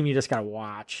is a team you just gotta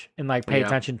watch and like pay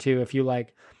attention to if you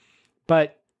like.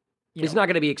 But it's not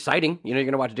going to be exciting. You're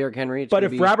going to watch Derrick Henry. But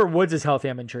if Robert Woods is healthy,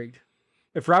 I'm intrigued.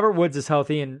 If Robert Woods is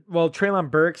healthy and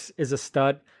Treylon Burks is a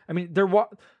stud. I mean,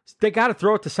 they got to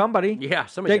throw it to somebody. Yeah,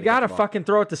 they got to fucking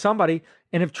throw it to somebody.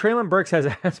 And if Treylon Burks has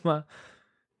asthma,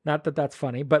 not that that's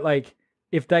funny, but like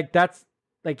if that's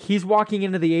like he's walking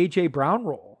into the AJ Brown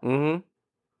role. Mm-hmm.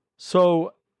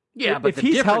 So yeah, but if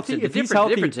he's healthy, if he still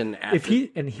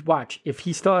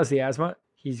has the asthma,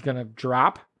 he's gonna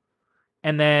drop.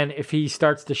 And then if he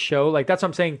starts to show, like that's what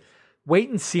I'm saying,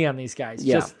 wait and see on these guys.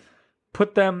 Yeah. Just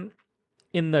put them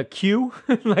in the queue,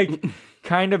 like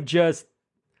kind of just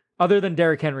other than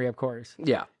Derrick Henry, of course.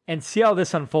 Yeah. And see how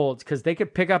this unfolds because they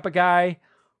could pick up a guy.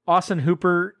 Austin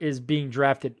Hooper is being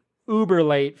drafted uber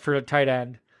late for a tight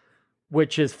end,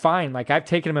 which is fine. Like I've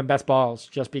taken him in best balls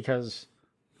just because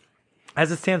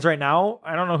as it stands right now,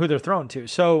 I don't know who they're throwing to.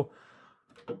 So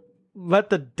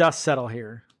let the dust settle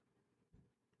here.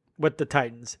 With the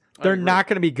Titans, they're not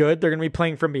going to be good. They're going to be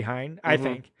playing from behind. I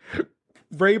think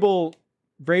Vrabel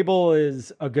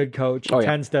is a good coach. He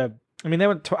tends to. I mean, they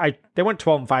went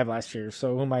 12-5 last year.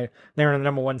 So they were in the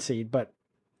number 1 seed, but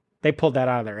they pulled that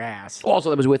out of their ass. Also,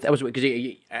 that was because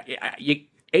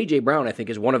AJ Brown, I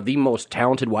think, is one of the most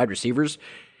talented wide receivers.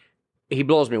 He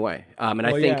blows me away. And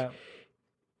I think,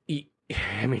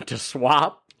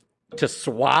 to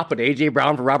swap an AJ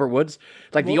Brown for Robert Woods,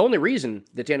 the only reason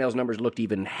that Tannehill's numbers looked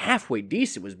even halfway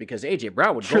decent was because AJ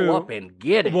Brown would go up and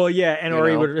get it. Well, yeah, and or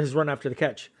he would his run after the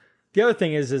catch. The other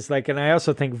thing is and I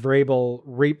also think Vrabel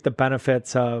reaped the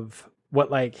benefits of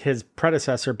what his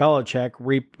predecessor Belichick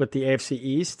reaped with the AFC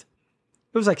East.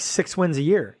 It was 6 wins a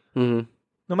year, no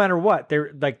matter what.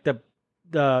 They're the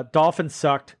Dolphins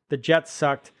sucked, the Jets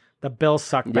sucked, the Bills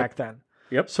sucked back then.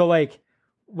 Yep. So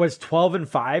was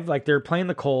 12-5. They're playing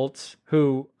the Colts,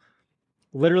 who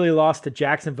literally lost to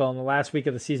Jacksonville in the last week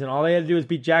of the season. All they had to do was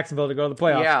beat Jacksonville to go to the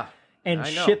playoffs. Yeah, and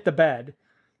shit the bed.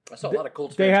 I saw a lot of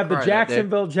Colts. They have the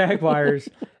Jacksonville Jaguars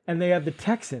and they have the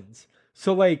Texans.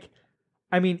 So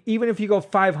even if you go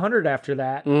 500 after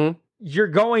that, you're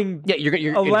going you're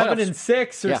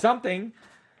 11-6 or something.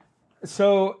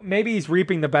 So maybe he's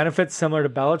reaping the benefits similar to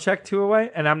Belichick to a way.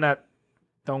 And I'm not.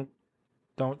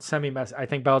 Don't semi-mess. I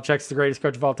think Belichick's the greatest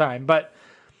coach of all time. But,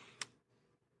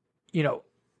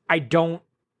 I don't...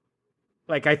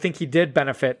 I think he did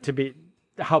benefit to be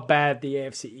how bad the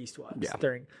AFC East was. Yeah.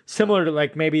 Similar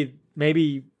to,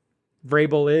 maybe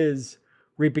Vrabel is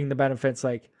reaping the benefits.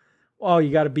 You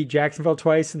got to beat Jacksonville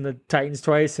twice and the Titans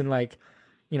twice. And,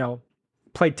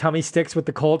 play tummy sticks with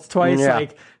the Colts twice, Yeah.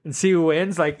 like, and see who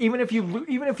wins. Like, even if you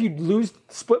lose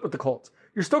split with the Colts,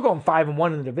 you're still going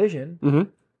 5-1 in the division. Mm-hmm.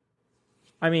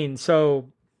 I mean, so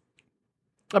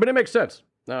it makes sense.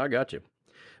 No, I got you.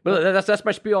 But that's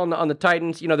my spiel on the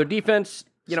Titans. Their defense.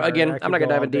 Sorry, Again, I'm not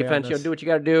gonna dive in defense. Do what you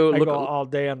got to do. I go all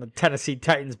day on the Tennessee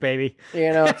Titans, baby.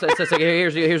 It's like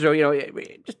here's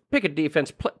just pick a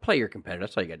defense. Play your competitor.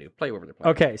 That's all you got to do. Play whoever they're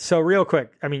playing. Okay, so real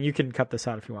quick, I mean, you can cut this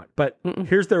out if you want, but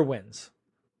here's their wins.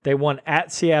 They won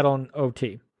at Seattle in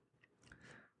OT.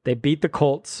 They beat the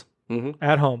Colts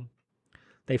at home.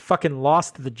 They fucking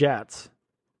lost to the Jets.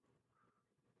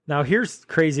 Now, here's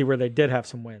crazy where they did have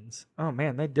some wins. Oh,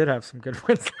 man, they did have some good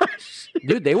wins last year.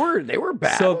 Dude, they were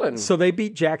battling. So they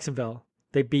beat Jacksonville.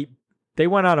 They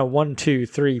went on a 1, 2,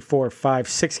 3, 4, 5,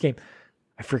 6 game.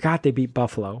 I forgot they beat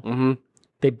Buffalo.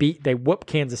 Mm-hmm. They whooped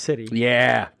Kansas City.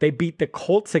 Yeah. They beat the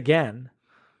Colts again.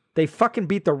 They fucking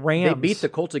beat the Rams. They beat the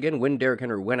Colts again when Derrick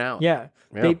Henry went out. Yeah.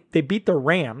 They beat the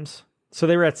Rams. So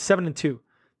they were at 7-2.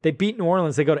 They beat New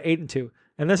Orleans. They go to 8-2.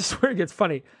 And this is where it gets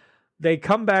funny. They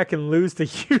come back and lose to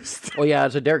Houston. Oh, yeah.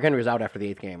 So Derrick Henry was out after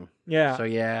the 8th game. Yeah. So,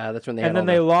 yeah, that's when they And then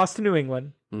they lost to New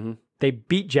England. Mm-hmm. They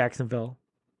beat Jacksonville.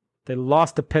 They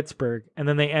lost to Pittsburgh. And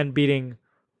then they end beating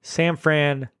San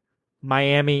Fran,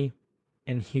 Miami,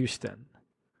 and Houston.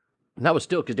 And that was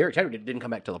still because Derrick Henry didn't come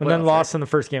back till the playoffs. And then lost in the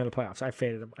first game of the playoffs. I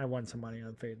faded them. I won some money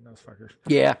on fading those fuckers.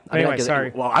 Yeah. Anyway,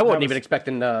 sorry. Well, I wasn't even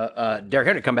expecting Derrick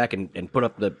Henry to come back and put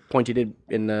up the points he did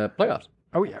in the playoffs.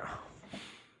 Oh, yeah.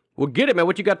 Well, get it, man.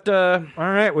 What you got? All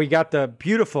right. We got the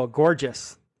beautiful,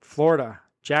 gorgeous Florida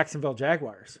Jacksonville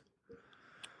Jaguars.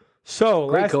 So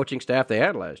Great coaching staff they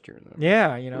had last year. Though.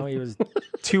 Yeah, he was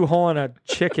 2-holing a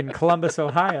chick in Columbus,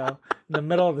 Ohio, in the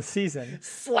middle of the season,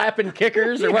 slapping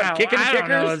kickers or what? Kicking kickers? I don't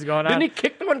know what's going on. Didn't he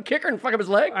kick the one kicker and fuck up his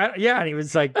leg? And he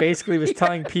was like basically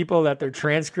telling people that their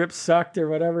transcripts sucked or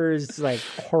whatever. Is like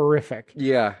horrific.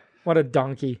 Yeah, what a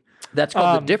donkey. That's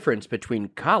called the difference between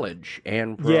college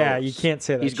and pros. Yeah, you can't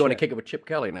say that. He's going to kick it with Chip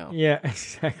Kelly now. Yeah,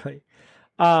 exactly.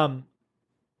 So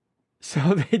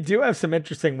they do have some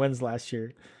interesting wins last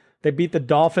year. They beat the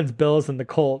Dolphins, Bills, and the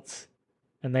Colts,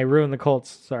 and they ruined the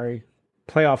Colts,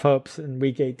 playoff hopes in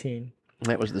Week 18.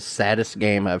 That was the saddest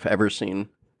game I've ever seen.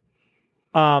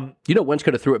 Wentz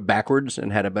could have threw it backwards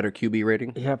and had a better QB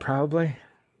rating. Yeah, probably.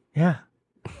 Yeah.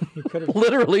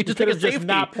 Literally, just take a safety. Just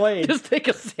not played. Just take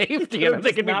a safety, and I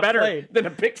think it'd be better than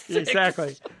a pick six.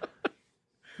 Exactly.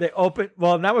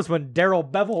 And that was when Darrell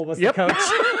Bevel was the coach.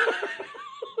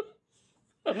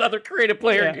 Another creative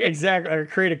player. Yeah, exactly. Or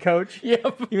creative coach.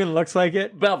 Yep. Even looks like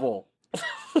it. Bevel.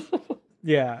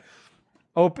 Yeah.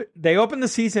 They opened the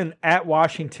season at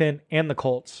Washington and the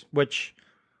Colts, which...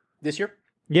 This year?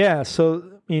 Yeah.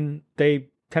 So, they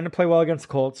tend to play well against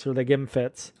the Colts, or they give them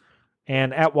fits.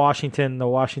 And at Washington, the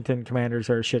Washington Commanders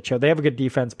are a shit show. They have a good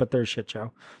defense, but they're a shit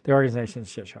show. The organization's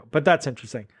a shit show. But that's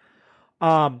interesting.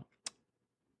 So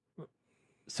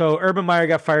Urban Meyer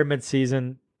got fired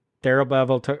midseason. Darrell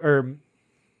Bevel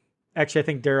actually, I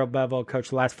think Darrell Bevel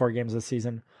coached the last 4 games of the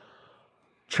season.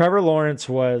 Trevor Lawrence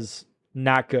was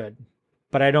not good,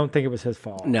 but I don't think it was his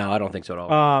fault. No, I don't think so at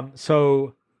all.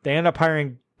 So they end up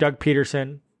hiring Doug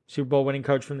Peterson, Super Bowl winning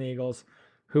coach from the Eagles,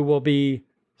 who will be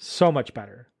so much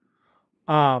better.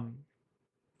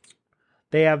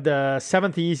 They have the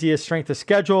 7th easiest strength of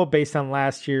schedule based on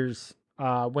last year's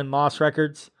win-loss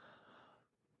records.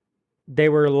 They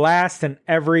were last in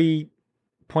every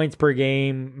points per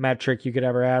game metric you could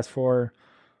ever ask for.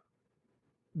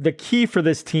 The key for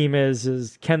this team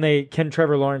is can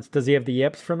Trevor Lawrence, does he have the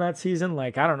yips from that season? I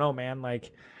don't know, man.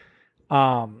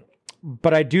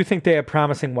 But I do think they have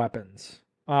promising weapons.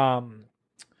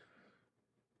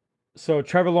 So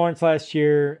Trevor Lawrence last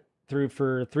year threw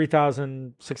for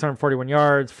 3,641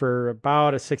 yards for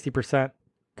about a 60%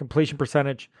 completion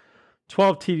percentage,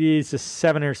 12 TDs to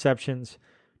 7 interceptions.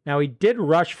 Now, he did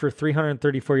rush for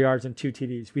 334 yards and 2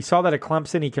 TDs. We saw that at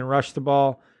Clemson. He can rush the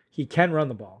ball. He can run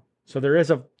the ball. So there is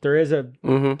a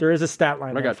stat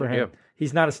line there for him. Yeah.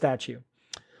 He's not a statue.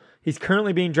 He's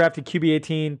currently being drafted QB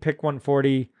 18, pick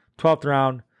 140, 12th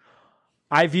round.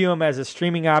 I view him as a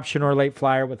streaming option or late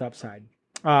flyer with upside.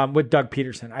 With Doug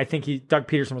Peterson, I think Doug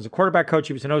Peterson was a quarterback coach.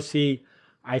 He was an OC.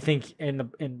 I think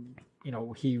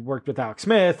he worked with Alex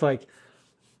Smith.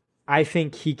 I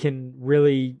think he can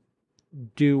really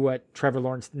do what Trevor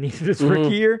Lawrence needed his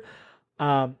rookie year.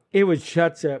 It was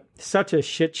such a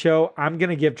shit show. I'm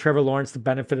gonna give Trevor Lawrence the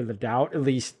benefit of the doubt, at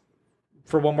least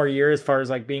for one more year, as far as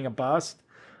being a bust.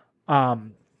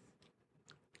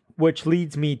 Which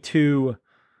leads me to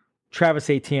Travis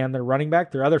Etienne, their running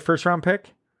back, their other first round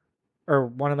pick. Or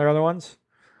one of their other ones,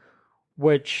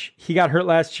 which he got hurt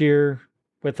last year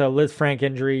with a Liz Frank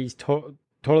injury. He's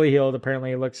totally healed.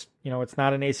 Apparently, it looks, it's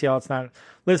not an ACL. It's not.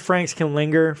 Liz Franks can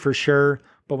linger for sure,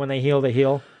 but when they heal, they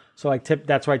heal. So like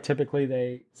that's why typically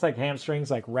it's like hamstrings,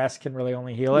 like rest can really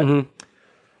only heal it.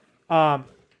 Mm-hmm.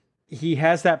 He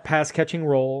has that pass catching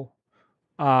role.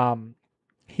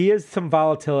 He has some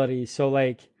volatility. So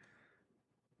like,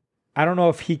 I don't know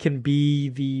if he can be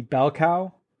the bell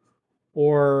cow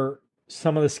or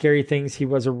some of the scary things. He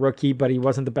was a rookie, but he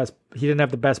wasn't the best. He didn't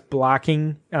have the best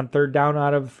blocking on third down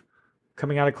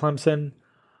coming out of Clemson.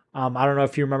 I don't know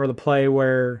if you remember the play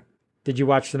where, did you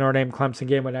watch the Notre Dame Clemson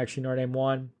game when actually Notre Dame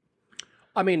won?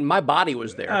 I mean, my body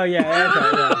was there. Oh, yeah.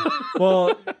 Okay, yeah.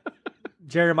 Well,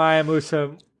 Jeremiah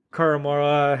Musa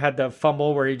Kuramora had the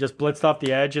fumble where he just blitzed off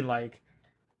the edge and, like,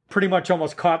 pretty much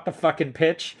almost caught the fucking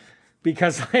pitch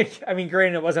because, like, I mean,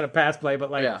 granted, it wasn't a pass play,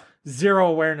 but, like, zero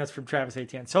awareness from Travis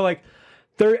Etienne. So, like,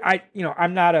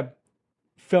 I'm not a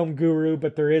film guru,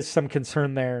 but there is some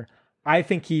concern there. I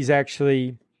think he's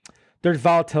actually, there's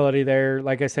volatility there.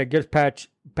 Like I said, good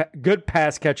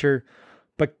pass catcher.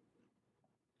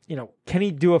 Can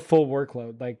he do a full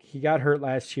workload? Like, he got hurt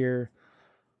last year.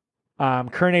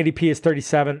 Current ADP is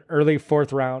 37, early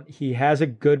 4th round. He has a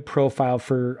good profile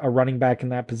for a running back in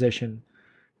that position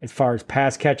as far as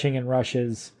pass catching and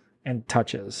rushes and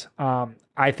touches.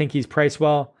 I think he's priced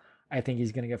well. I think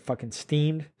he's going to get fucking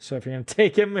steamed. So if you're going to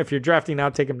take him, if you're drafting now,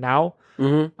 take him now.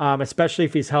 Mm-hmm. Especially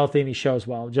if he's healthy and he shows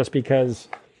well, just because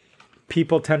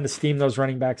people tend to steam those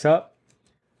running backs up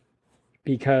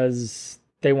because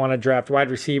they want to draft wide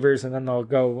receivers and then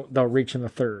they'll reach in the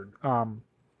third.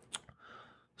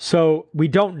 So we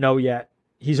don't know yet.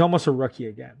 He's almost a rookie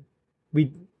again.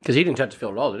 Because he didn't touch the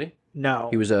field at all, did he? No.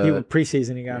 He was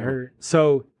preseason, he got hurt.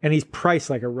 So, and he's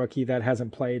priced like a rookie that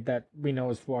hasn't played, that we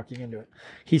know is walking into it.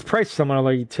 He's priced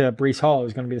similarly to Breece Hall,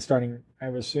 who's going to be the starting, I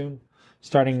would assume,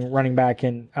 running back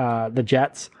in the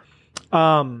Jets.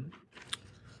 I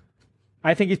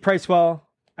think he's priced well.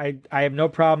 I have no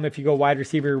problem if you go wide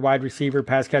receiver,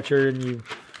 pass catcher, and you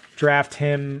draft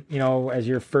him, as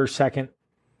your first, second,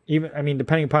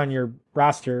 depending upon your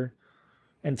roster,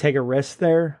 and take a risk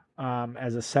there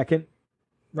as a second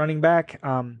running back.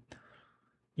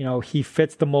 He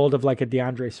fits the mold of like a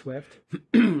DeAndre Swift,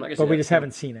 but we just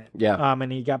haven't seen it. Yeah.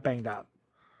 And he got banged up.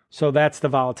 So that's the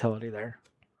volatility there.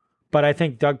 But I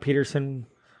think Doug Peterson,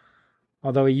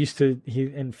 although he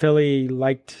in Philly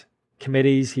liked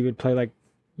committees, he would play like,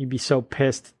 you'd be so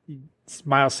pissed.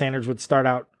 Miles Sanders would start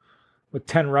out with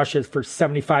 10 rushes for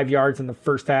 75 yards in the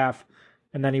first half,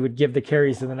 and then he would give the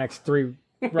carries to the next 3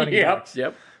 running backs.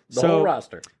 Yep. The whole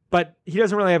roster. But he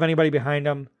doesn't really have anybody behind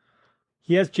him.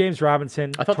 He has James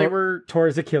Robinson. I thought they were tore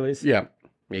his Achilles. Yeah.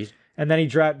 And then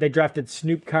they drafted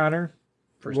Snoop Connor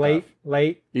first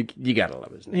late. You gotta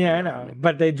love his name. Yeah, I know.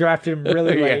 But they drafted him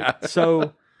really late.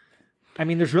 So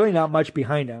there's really not much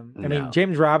behind him. I mean,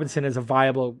 James Robinson is a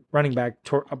viable running back,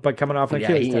 but coming off an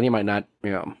Achilles. And he might not,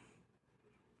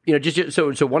 just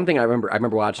so one thing I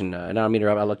remember watching, and I don't mean to,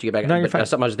 I'll let you get back. No, but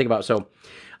something I was thinking about. So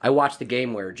I watched the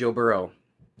game where Joe Burrow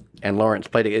and Lawrence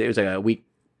played. It was a week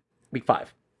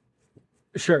 5.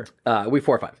 Sure. Week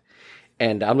 4 or 5.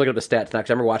 And I'm looking at the stats now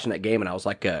because I remember watching that game and I was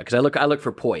like, because I look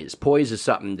for poise. Poise is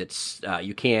something that's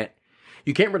you can't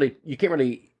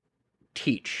really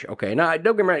teach. Okay, now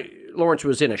don't get me right. Lawrence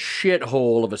was in a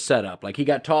shithole of a setup. Like, he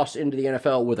got tossed into the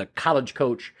NFL with a college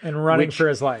coach and running for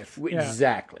his life.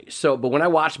 Exactly. So, but when I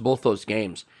watched both those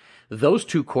games, those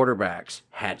 2 quarterbacks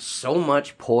had so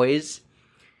much poise.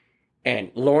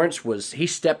 And Lawrence he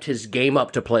stepped his game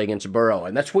up to play against Burrow,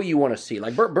 and that's what you want to see.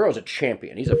 Like, Burrow's a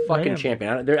champion; he's a fucking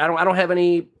champion. I don't have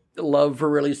any love for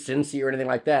really Cincy or anything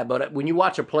like that. But when you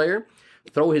watch a player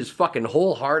throw his fucking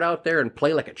whole heart out there and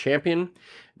play like a champion,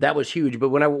 that was huge. But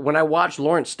when I watched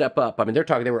Lawrence step up, I mean, they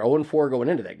were 0-4 going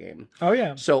into that game. Oh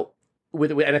yeah. So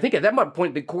and I think at that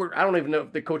point I don't even know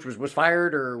if the coach was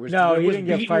fired or was he didn't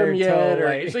get fired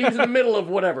yet. So he's in the middle of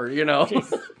whatever,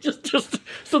 just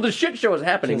so the shit show is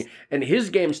happening, and his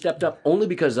game stepped up only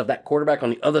because of that quarterback on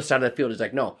the other side of the field. Is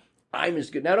like, no, I'm as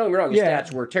good. Now don't get me wrong, his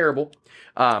stats were terrible,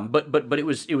 but it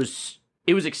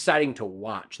was exciting to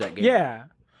watch that game. Yeah.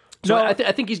 So I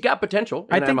think he's got potential,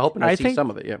 and I'm hoping to see some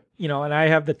of it. Yeah. And I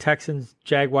have the Texans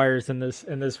Jaguars in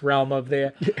this realm of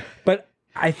but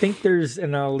I think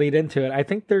and I'll lead into it. I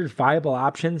think there's viable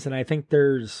options, and I think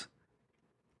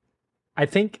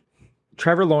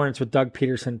Trevor Lawrence with Doug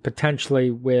Peterson potentially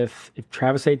with if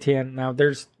Travis Etienne. Now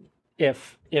there's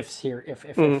ifs here. If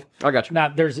I got you. Now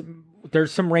there's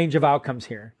some range of outcomes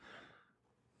here,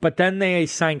 but then they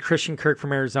signed Christian Kirk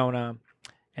from Arizona.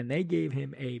 And they gave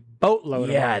him a boatload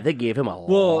of money. They gave him a lot.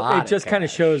 Well, it just kind of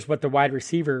shows what the wide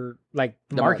receiver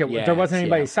market was. There wasn't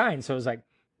anybody signed, so it was like,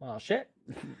 well, shit.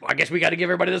 I guess we got to give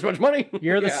everybody this much money.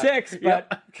 You're the sixth,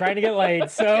 but trying to get laid.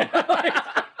 So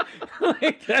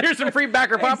here's some free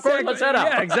backer popcorn. Exactly. Let's head out.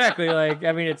 Yeah, exactly. Like,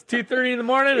 I mean, it's 2:30 in the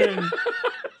morning and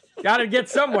got to get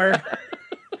somewhere.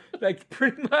 Like,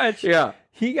 pretty much. Yeah.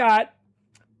 He got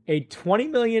a $20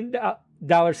 million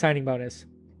signing bonus.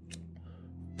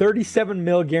 $37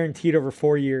 million guaranteed over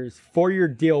 4 years. 4-year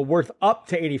deal worth up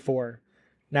to 84.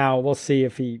 Now we'll see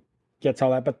if he gets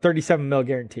all that, but $37 million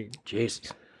guaranteed.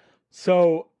 Jesus.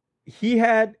 So he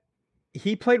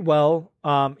played well.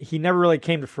 He never really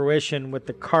came to fruition with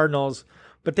the Cardinals,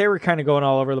 but they were kind of going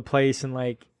all over the place, and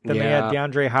like then they had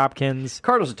DeAndre Hopkins.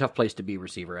 Cardinals is a tough place to be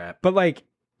receiver at. But like,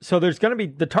 so there's going to be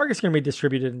the target's going to be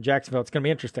distributed in Jacksonville. It's going to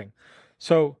be interesting.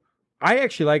 So I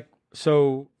actually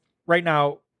right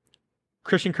now.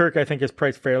 Christian Kirk, I think, is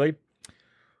priced fairly.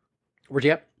 Where's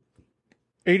he at?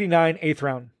 89, 8th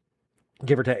round,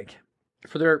 give or take.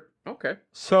 For their okay.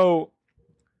 So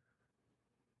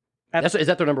is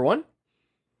that their number one?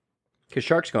 Because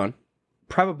Shark's gone.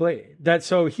 Probably.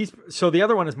 So the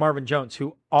other one is Marvin Jones,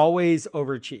 who always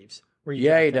overachieves.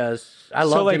 Yeah, he does. I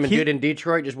loved him and dude in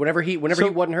Detroit. Just whenever he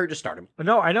wasn't hurt, just start him.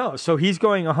 No, I know. So he's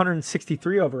going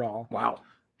 163 overall. Wow.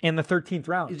 In the 13th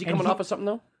round. Is he coming off of something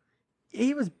though?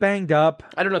 He was banged up.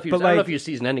 I don't know if he was. I don't know if he was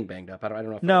season-ending banged up. I don't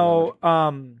know. No,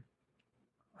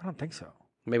 I don't think so.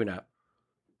 Maybe not.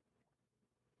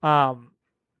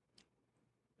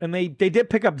 And they did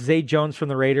pick up Zay Jones from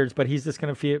the Raiders, but he's just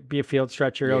going to be a field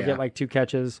stretcher. He'll get like 2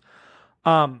 catches.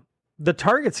 The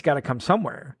target's got to come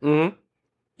somewhere. Mm-hmm.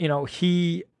 You know,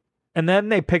 and then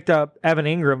they picked up Evan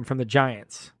Ingram from the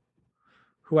Giants,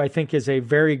 who I think is a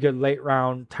very good late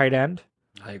round tight end.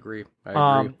 I agree.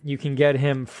 You can get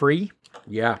him free.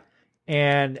 Yeah.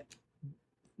 And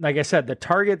like I said, the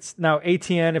targets now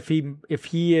ATN, if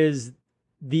he is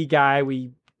the guy,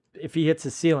 if he hits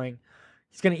the ceiling,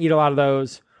 he's going to eat a lot of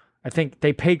those. I think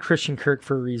they paid Christian Kirk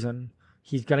for a reason.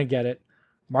 He's going to get it.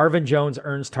 Marvin Jones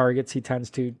earns targets. He tends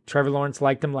to. Trevor Lawrence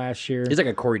liked him last year. He's like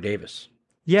a Corey Davis.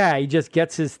 Yeah, he just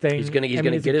gets his thing. He's going to get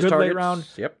his targets. Late round,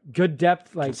 good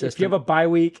depth. Like consistent. If you have a bye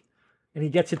week and he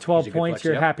gets you 12 points,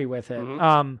 you're happy with it.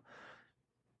 Mm-hmm.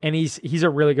 And he's a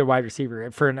really good wide receiver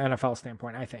for an NFL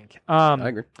standpoint, I think. I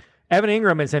agree. Evan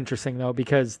Ingram is interesting, though,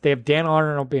 because they have Dan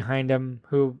Arnold behind him,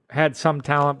 who had some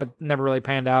talent but never really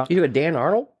panned out. You have a Dan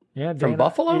Arnold? Yeah. From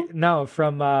Buffalo? No,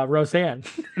 from Roseanne.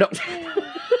 No.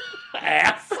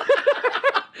 Ass.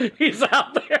 He's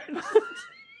out there.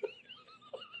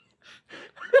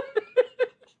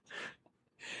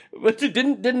 But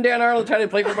didn't Dan Arnold try to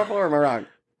play for Buffalo, or am I wrong?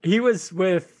 He was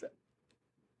with...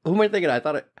 Who am I thinking? I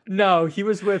thought it... No, he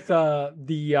was with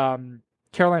the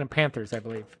Carolina Panthers, I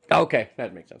believe. Okay,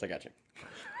 that makes sense. I got you.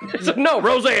 So, no,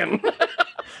 Roseanne.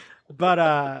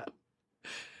 But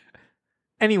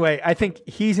anyway, I think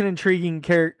he's an intriguing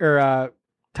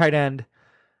tight end.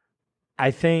 I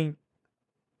think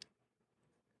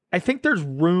there's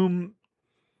room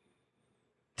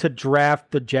to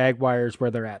draft the Jaguars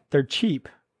where they're at. They're cheap.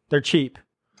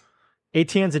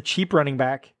 ATN's a cheap running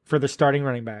back for the starting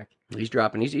running back. He's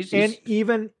dropping. He's and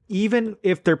even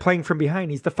if they're playing from behind,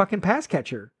 he's the fucking pass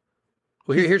catcher.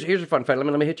 Well, here's a fun fact.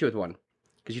 Let me hit you with one,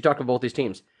 because you talked about both these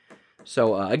teams.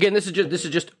 So again, this is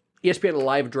just ESPN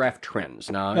live draft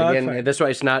trends. Now again, that's why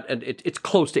it's not. It's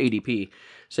close to ADP.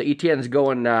 So ETN's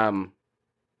going.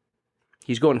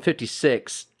 He's going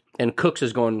 56, and Cooks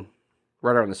is going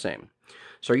right around the same.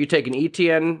 So are you taking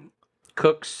ETN,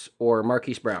 Cooks, or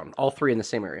Marquise Brown? All three in the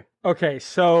same area. Okay,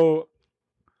 so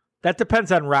that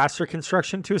depends on roster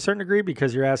construction to a certain degree,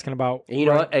 because you're asking about. And you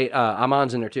know what? Hey,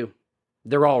 Amon's in there too.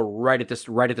 They're all right at the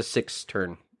 6th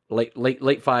turn,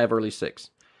 late 5, early 6.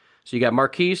 So you got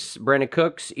Marquise, Brandon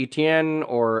Cooks, ETN,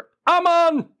 or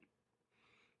Amon.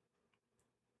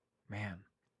 Man,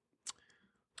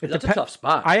 that's a tough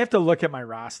spot. I have to look at my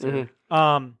roster.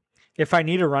 Mm-hmm. If I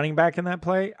need a running back in that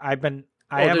play,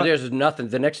 there's nothing.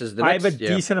 The next. I have a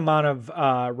decent amount of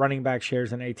running back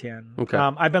shares in ATN. Okay.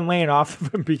 I've been laying off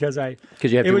of him because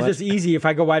it was just easy. If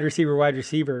I go wide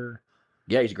receiver.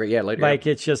 Yeah, he's great. Yeah, later. Like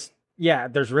it's just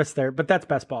there's risk there, but that's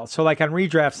best ball. So like on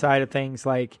redraft side of things,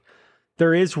 like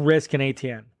there is risk in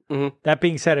ATN. Mm-hmm. That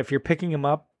being said, if you're picking him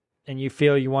up and you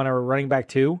feel you want a running back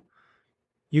 2,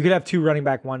 you could have 2 running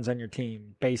back 1s on your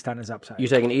team based on his upside. You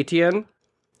taking ETN,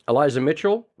 Elijah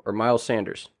Mitchell, or Miles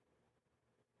Sanders?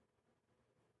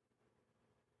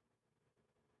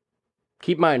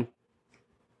 Keep in mind,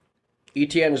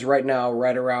 ETN is right now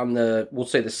right around we'll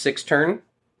say the 6th turn.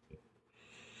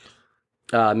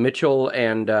 Mitchell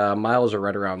and Miles are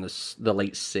right around the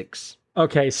late 6.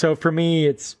 Okay, so for me,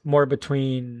 it's more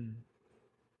between.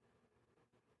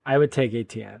 I would take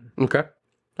ATN. Okay,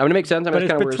 I mean, it makes sense. I mean,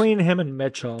 but it's between him and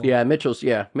Mitchell. Yeah, Mitchell's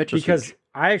because huge.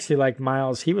 I actually like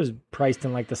Miles. He was priced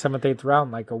in like the 7th, 8th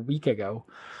round like a week ago.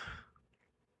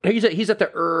 He's at the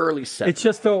early 7th. It's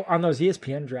just though on those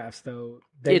ESPN drafts though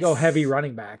they go heavy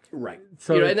running back. Right.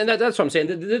 So and then that's what I'm saying.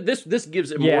 This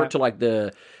gives it more to like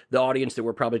the audience that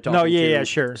we're probably talking to. Yeah,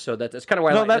 sure. So that's kind of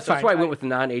why that's why I went with the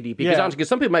non-ADP. Because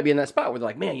some people might be in that spot where they're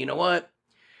like, man, you know what?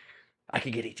 I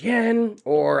could get Etienne,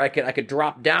 or I could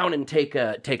drop down and take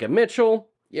a Mitchell,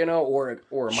 or a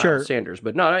Miles Sanders.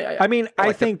 But no,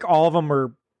 I think all of them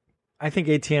are. I think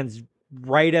Etienne's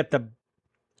right at the.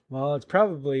 Well, it's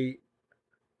probably.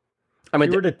 I mean,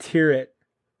 if you were to tier it.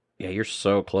 Yeah, you're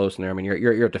so close in there. I mean,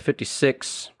 you're at the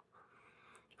 56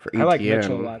 for Etienne. I like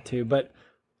Mitchell a lot too, but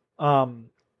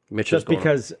just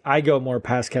because I go more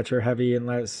pass catcher heavy and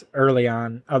less early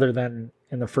on, other than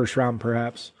in the first round,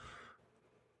 perhaps.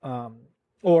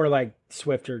 Or like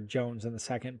Swift or Jones in the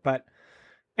second. But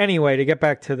anyway, to get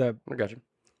back to I got you.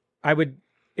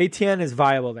 ATN is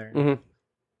viable there. Mm-hmm.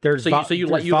 There's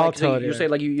volatility. You say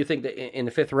like you think that in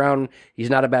the 5th round he's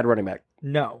not a bad running back.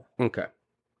 No. Okay.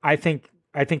 I think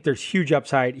there's huge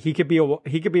upside. He could be a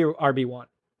RB1.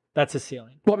 That's a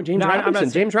ceiling. Well, I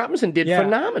mean, James Robinson did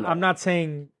phenomenal. I'm not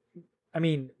saying. I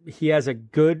mean, he has a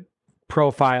good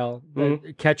profile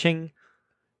catching,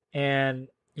 and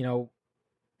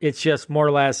it's just more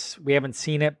or less we haven't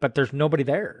seen it, but there's nobody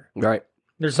there. Right.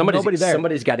 There's nobody there.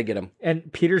 Somebody's got to get him.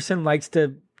 And Peterson likes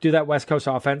to do that West Coast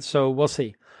offense, so we'll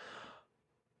see.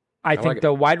 I think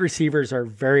the wide receivers are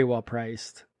very well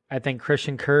priced. I think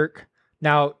Christian Kirk.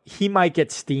 Now, he might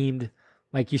get steamed.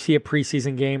 Like you see a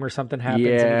preseason game or something happens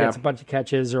and he gets a bunch of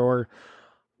catches,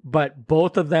 but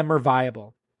both of them are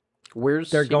viable.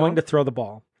 They're going to throw the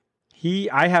ball.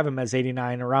 I have him as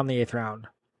 89 around the 8th round.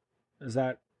 Is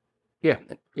that? Yeah.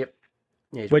 Yep.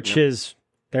 Yeah, which is,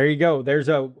 there you go. There's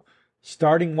a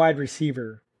starting wide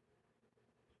receiver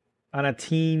on a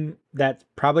team that's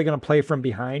probably going to play from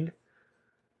behind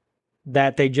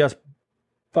that they just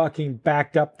fucking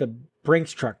backed up the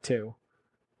Brinks truck to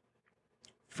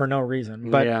for no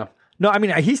reason. But no, I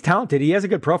mean, he's talented. He has a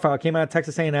good profile. Came out of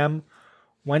Texas A&M,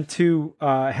 went to,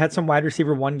 had some wide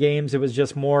receiver 1 games. It was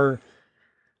just more,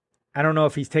 I don't know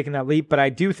if he's taking that leap, but I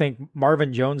do think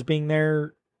Marvin Jones being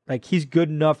there, like he's good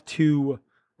enough to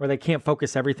where they can't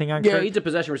focus everything on Kirk. Yeah, he's a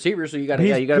possession receiver, so you got to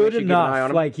make sure you keep an eye on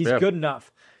him. Like he's good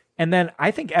enough. And then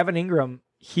I think Evan Ingram,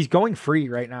 he's going free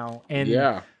right now,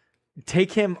 and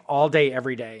take him all day,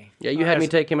 every day. Yeah, you had me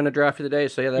take him in a draft of the day,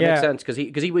 so that makes sense because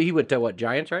he went to what,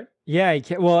 Giants, right? Yeah, he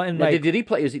can, well, and now, did he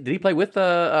play? Did he play with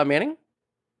Manning?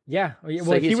 Yeah,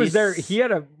 well, he was there. He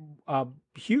had a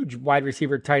huge wide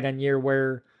receiver tight end year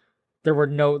where there were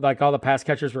no, like all the pass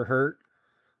catchers were hurt.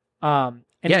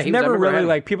 And he's never really,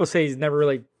 like people say he's never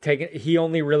really taken, he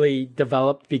only really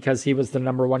developed because he was the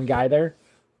number 1 guy there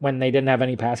when they didn't have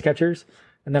any pass catchers.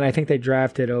 And then I think they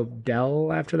drafted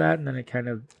Odell after that, and then it kind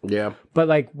of But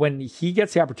like when he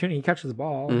gets the opportunity, he catches the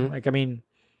ball. Mm-hmm. Like I mean,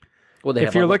 well,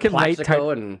 if you're looking late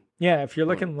if you're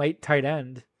looking late tight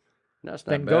end,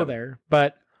 then go there.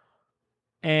 But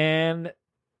and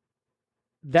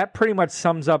that pretty much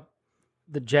sums up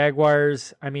the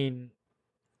Jaguars. I mean,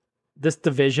 this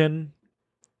division.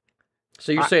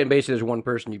 So you're saying basically there's one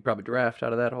person you'd probably draft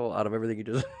out of everything you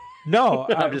just. No,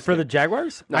 for the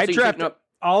Jaguars, I draft.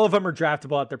 All of them are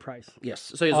draftable at their price.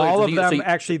 Yes. So all of them,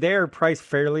 actually, they are priced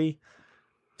fairly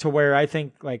to where I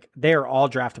think like they are all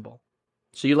draftable.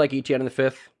 So you like Etienne in the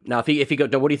 5th? Now, if he go,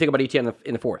 what do you think about Etienne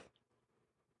in the 4th?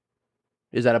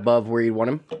 Is that above where you want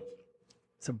him?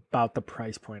 It's about the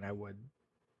price point I would.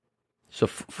 So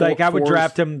I would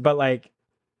draft him, but like,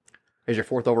 is your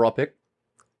 4th overall pick?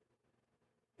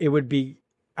 It would be.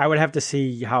 I would have to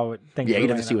see how things. Yeah,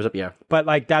 you'd have to see what's up. Yeah, but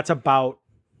like that's about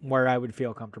where I would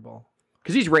feel comfortable.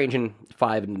 Because he's ranging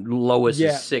 5 and lowest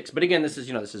is 6. But again, this is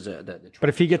the but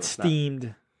if he gets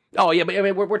steamed. Oh yeah, but I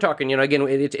mean we're talking. Again,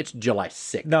 it's July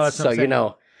 6th. No, that's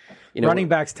so running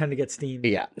backs tend to get steamed.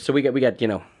 Yeah, so we got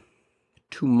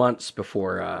 2 months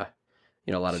before a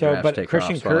lot of drafts but take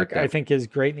Christian off. Kirk, I think, is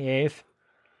great in the 8th.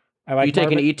 I like. You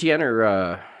taking Etienne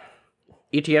or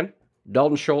Etienne,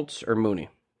 Dalton Schultz or Mooney?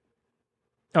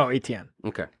 Oh, Etienne.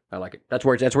 Okay, I like it. That's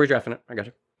where you're drafting it. I got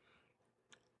you.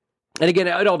 And again,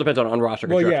 it all depends on roster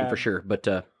construction for sure. But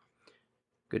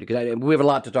good, because we have a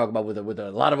lot to talk about with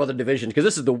a lot of other divisions. Because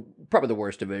this is probably the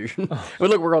worst division. Oh. But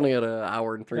look, we're only at an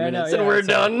hour and 3 minutes, and we're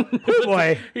done.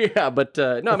 Boy, yeah, but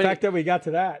no, the fact that we got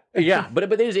to that. Yeah,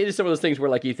 but it is some of those things where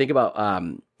like you think about,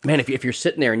 man, if you're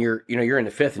sitting there and you're in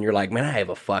the 5th and you're like, man, I have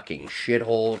a fucking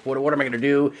shithole. What am I going to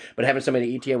do? But having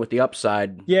somebody ETA with the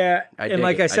upside, yeah, and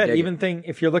like I said,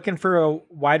 if you're looking for a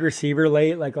wide receiver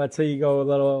late, like let's say you go a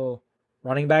little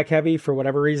running back heavy for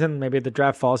whatever reason. Maybe the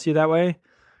draft falls to you that way.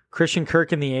 Christian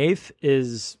Kirk in the 8th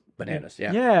is bananas.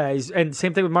 Yeah. Yeah. And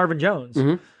same thing with Marvin Jones.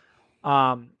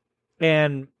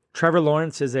 And Trevor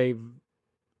Lawrence is a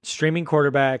streaming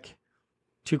quarterback,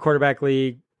 2-quarterback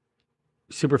league,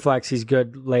 super flex. He's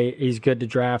good late. He's good to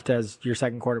draft as your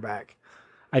second quarterback.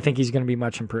 I think he's going to be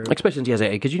much improved. Especially since he has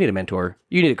because you need a mentor.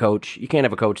 You need a coach. You can't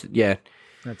have a coach.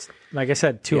 That's like I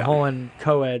said, 2 Holland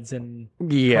co-eds and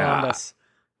Columbus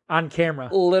on camera.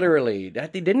 Literally,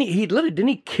 didn't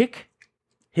he kick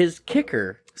his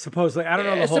kicker? Supposedly, I don't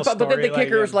know the whole story. But then the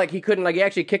kicker was he couldn't he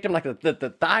actually kicked him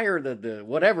the thigh or the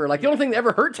whatever. Like the only thing that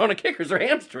ever hurts on a kicker is their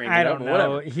hamstring. I don't know.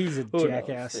 Whatever. He's a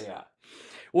jackass. Knows? Yeah.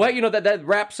 Well, that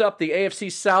wraps up the AFC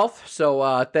South.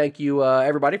 So thank you,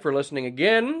 everybody, for listening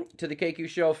again to the KQ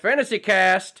Show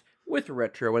FantasyCast with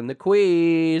Rhetro and the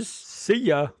Queez. See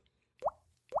ya.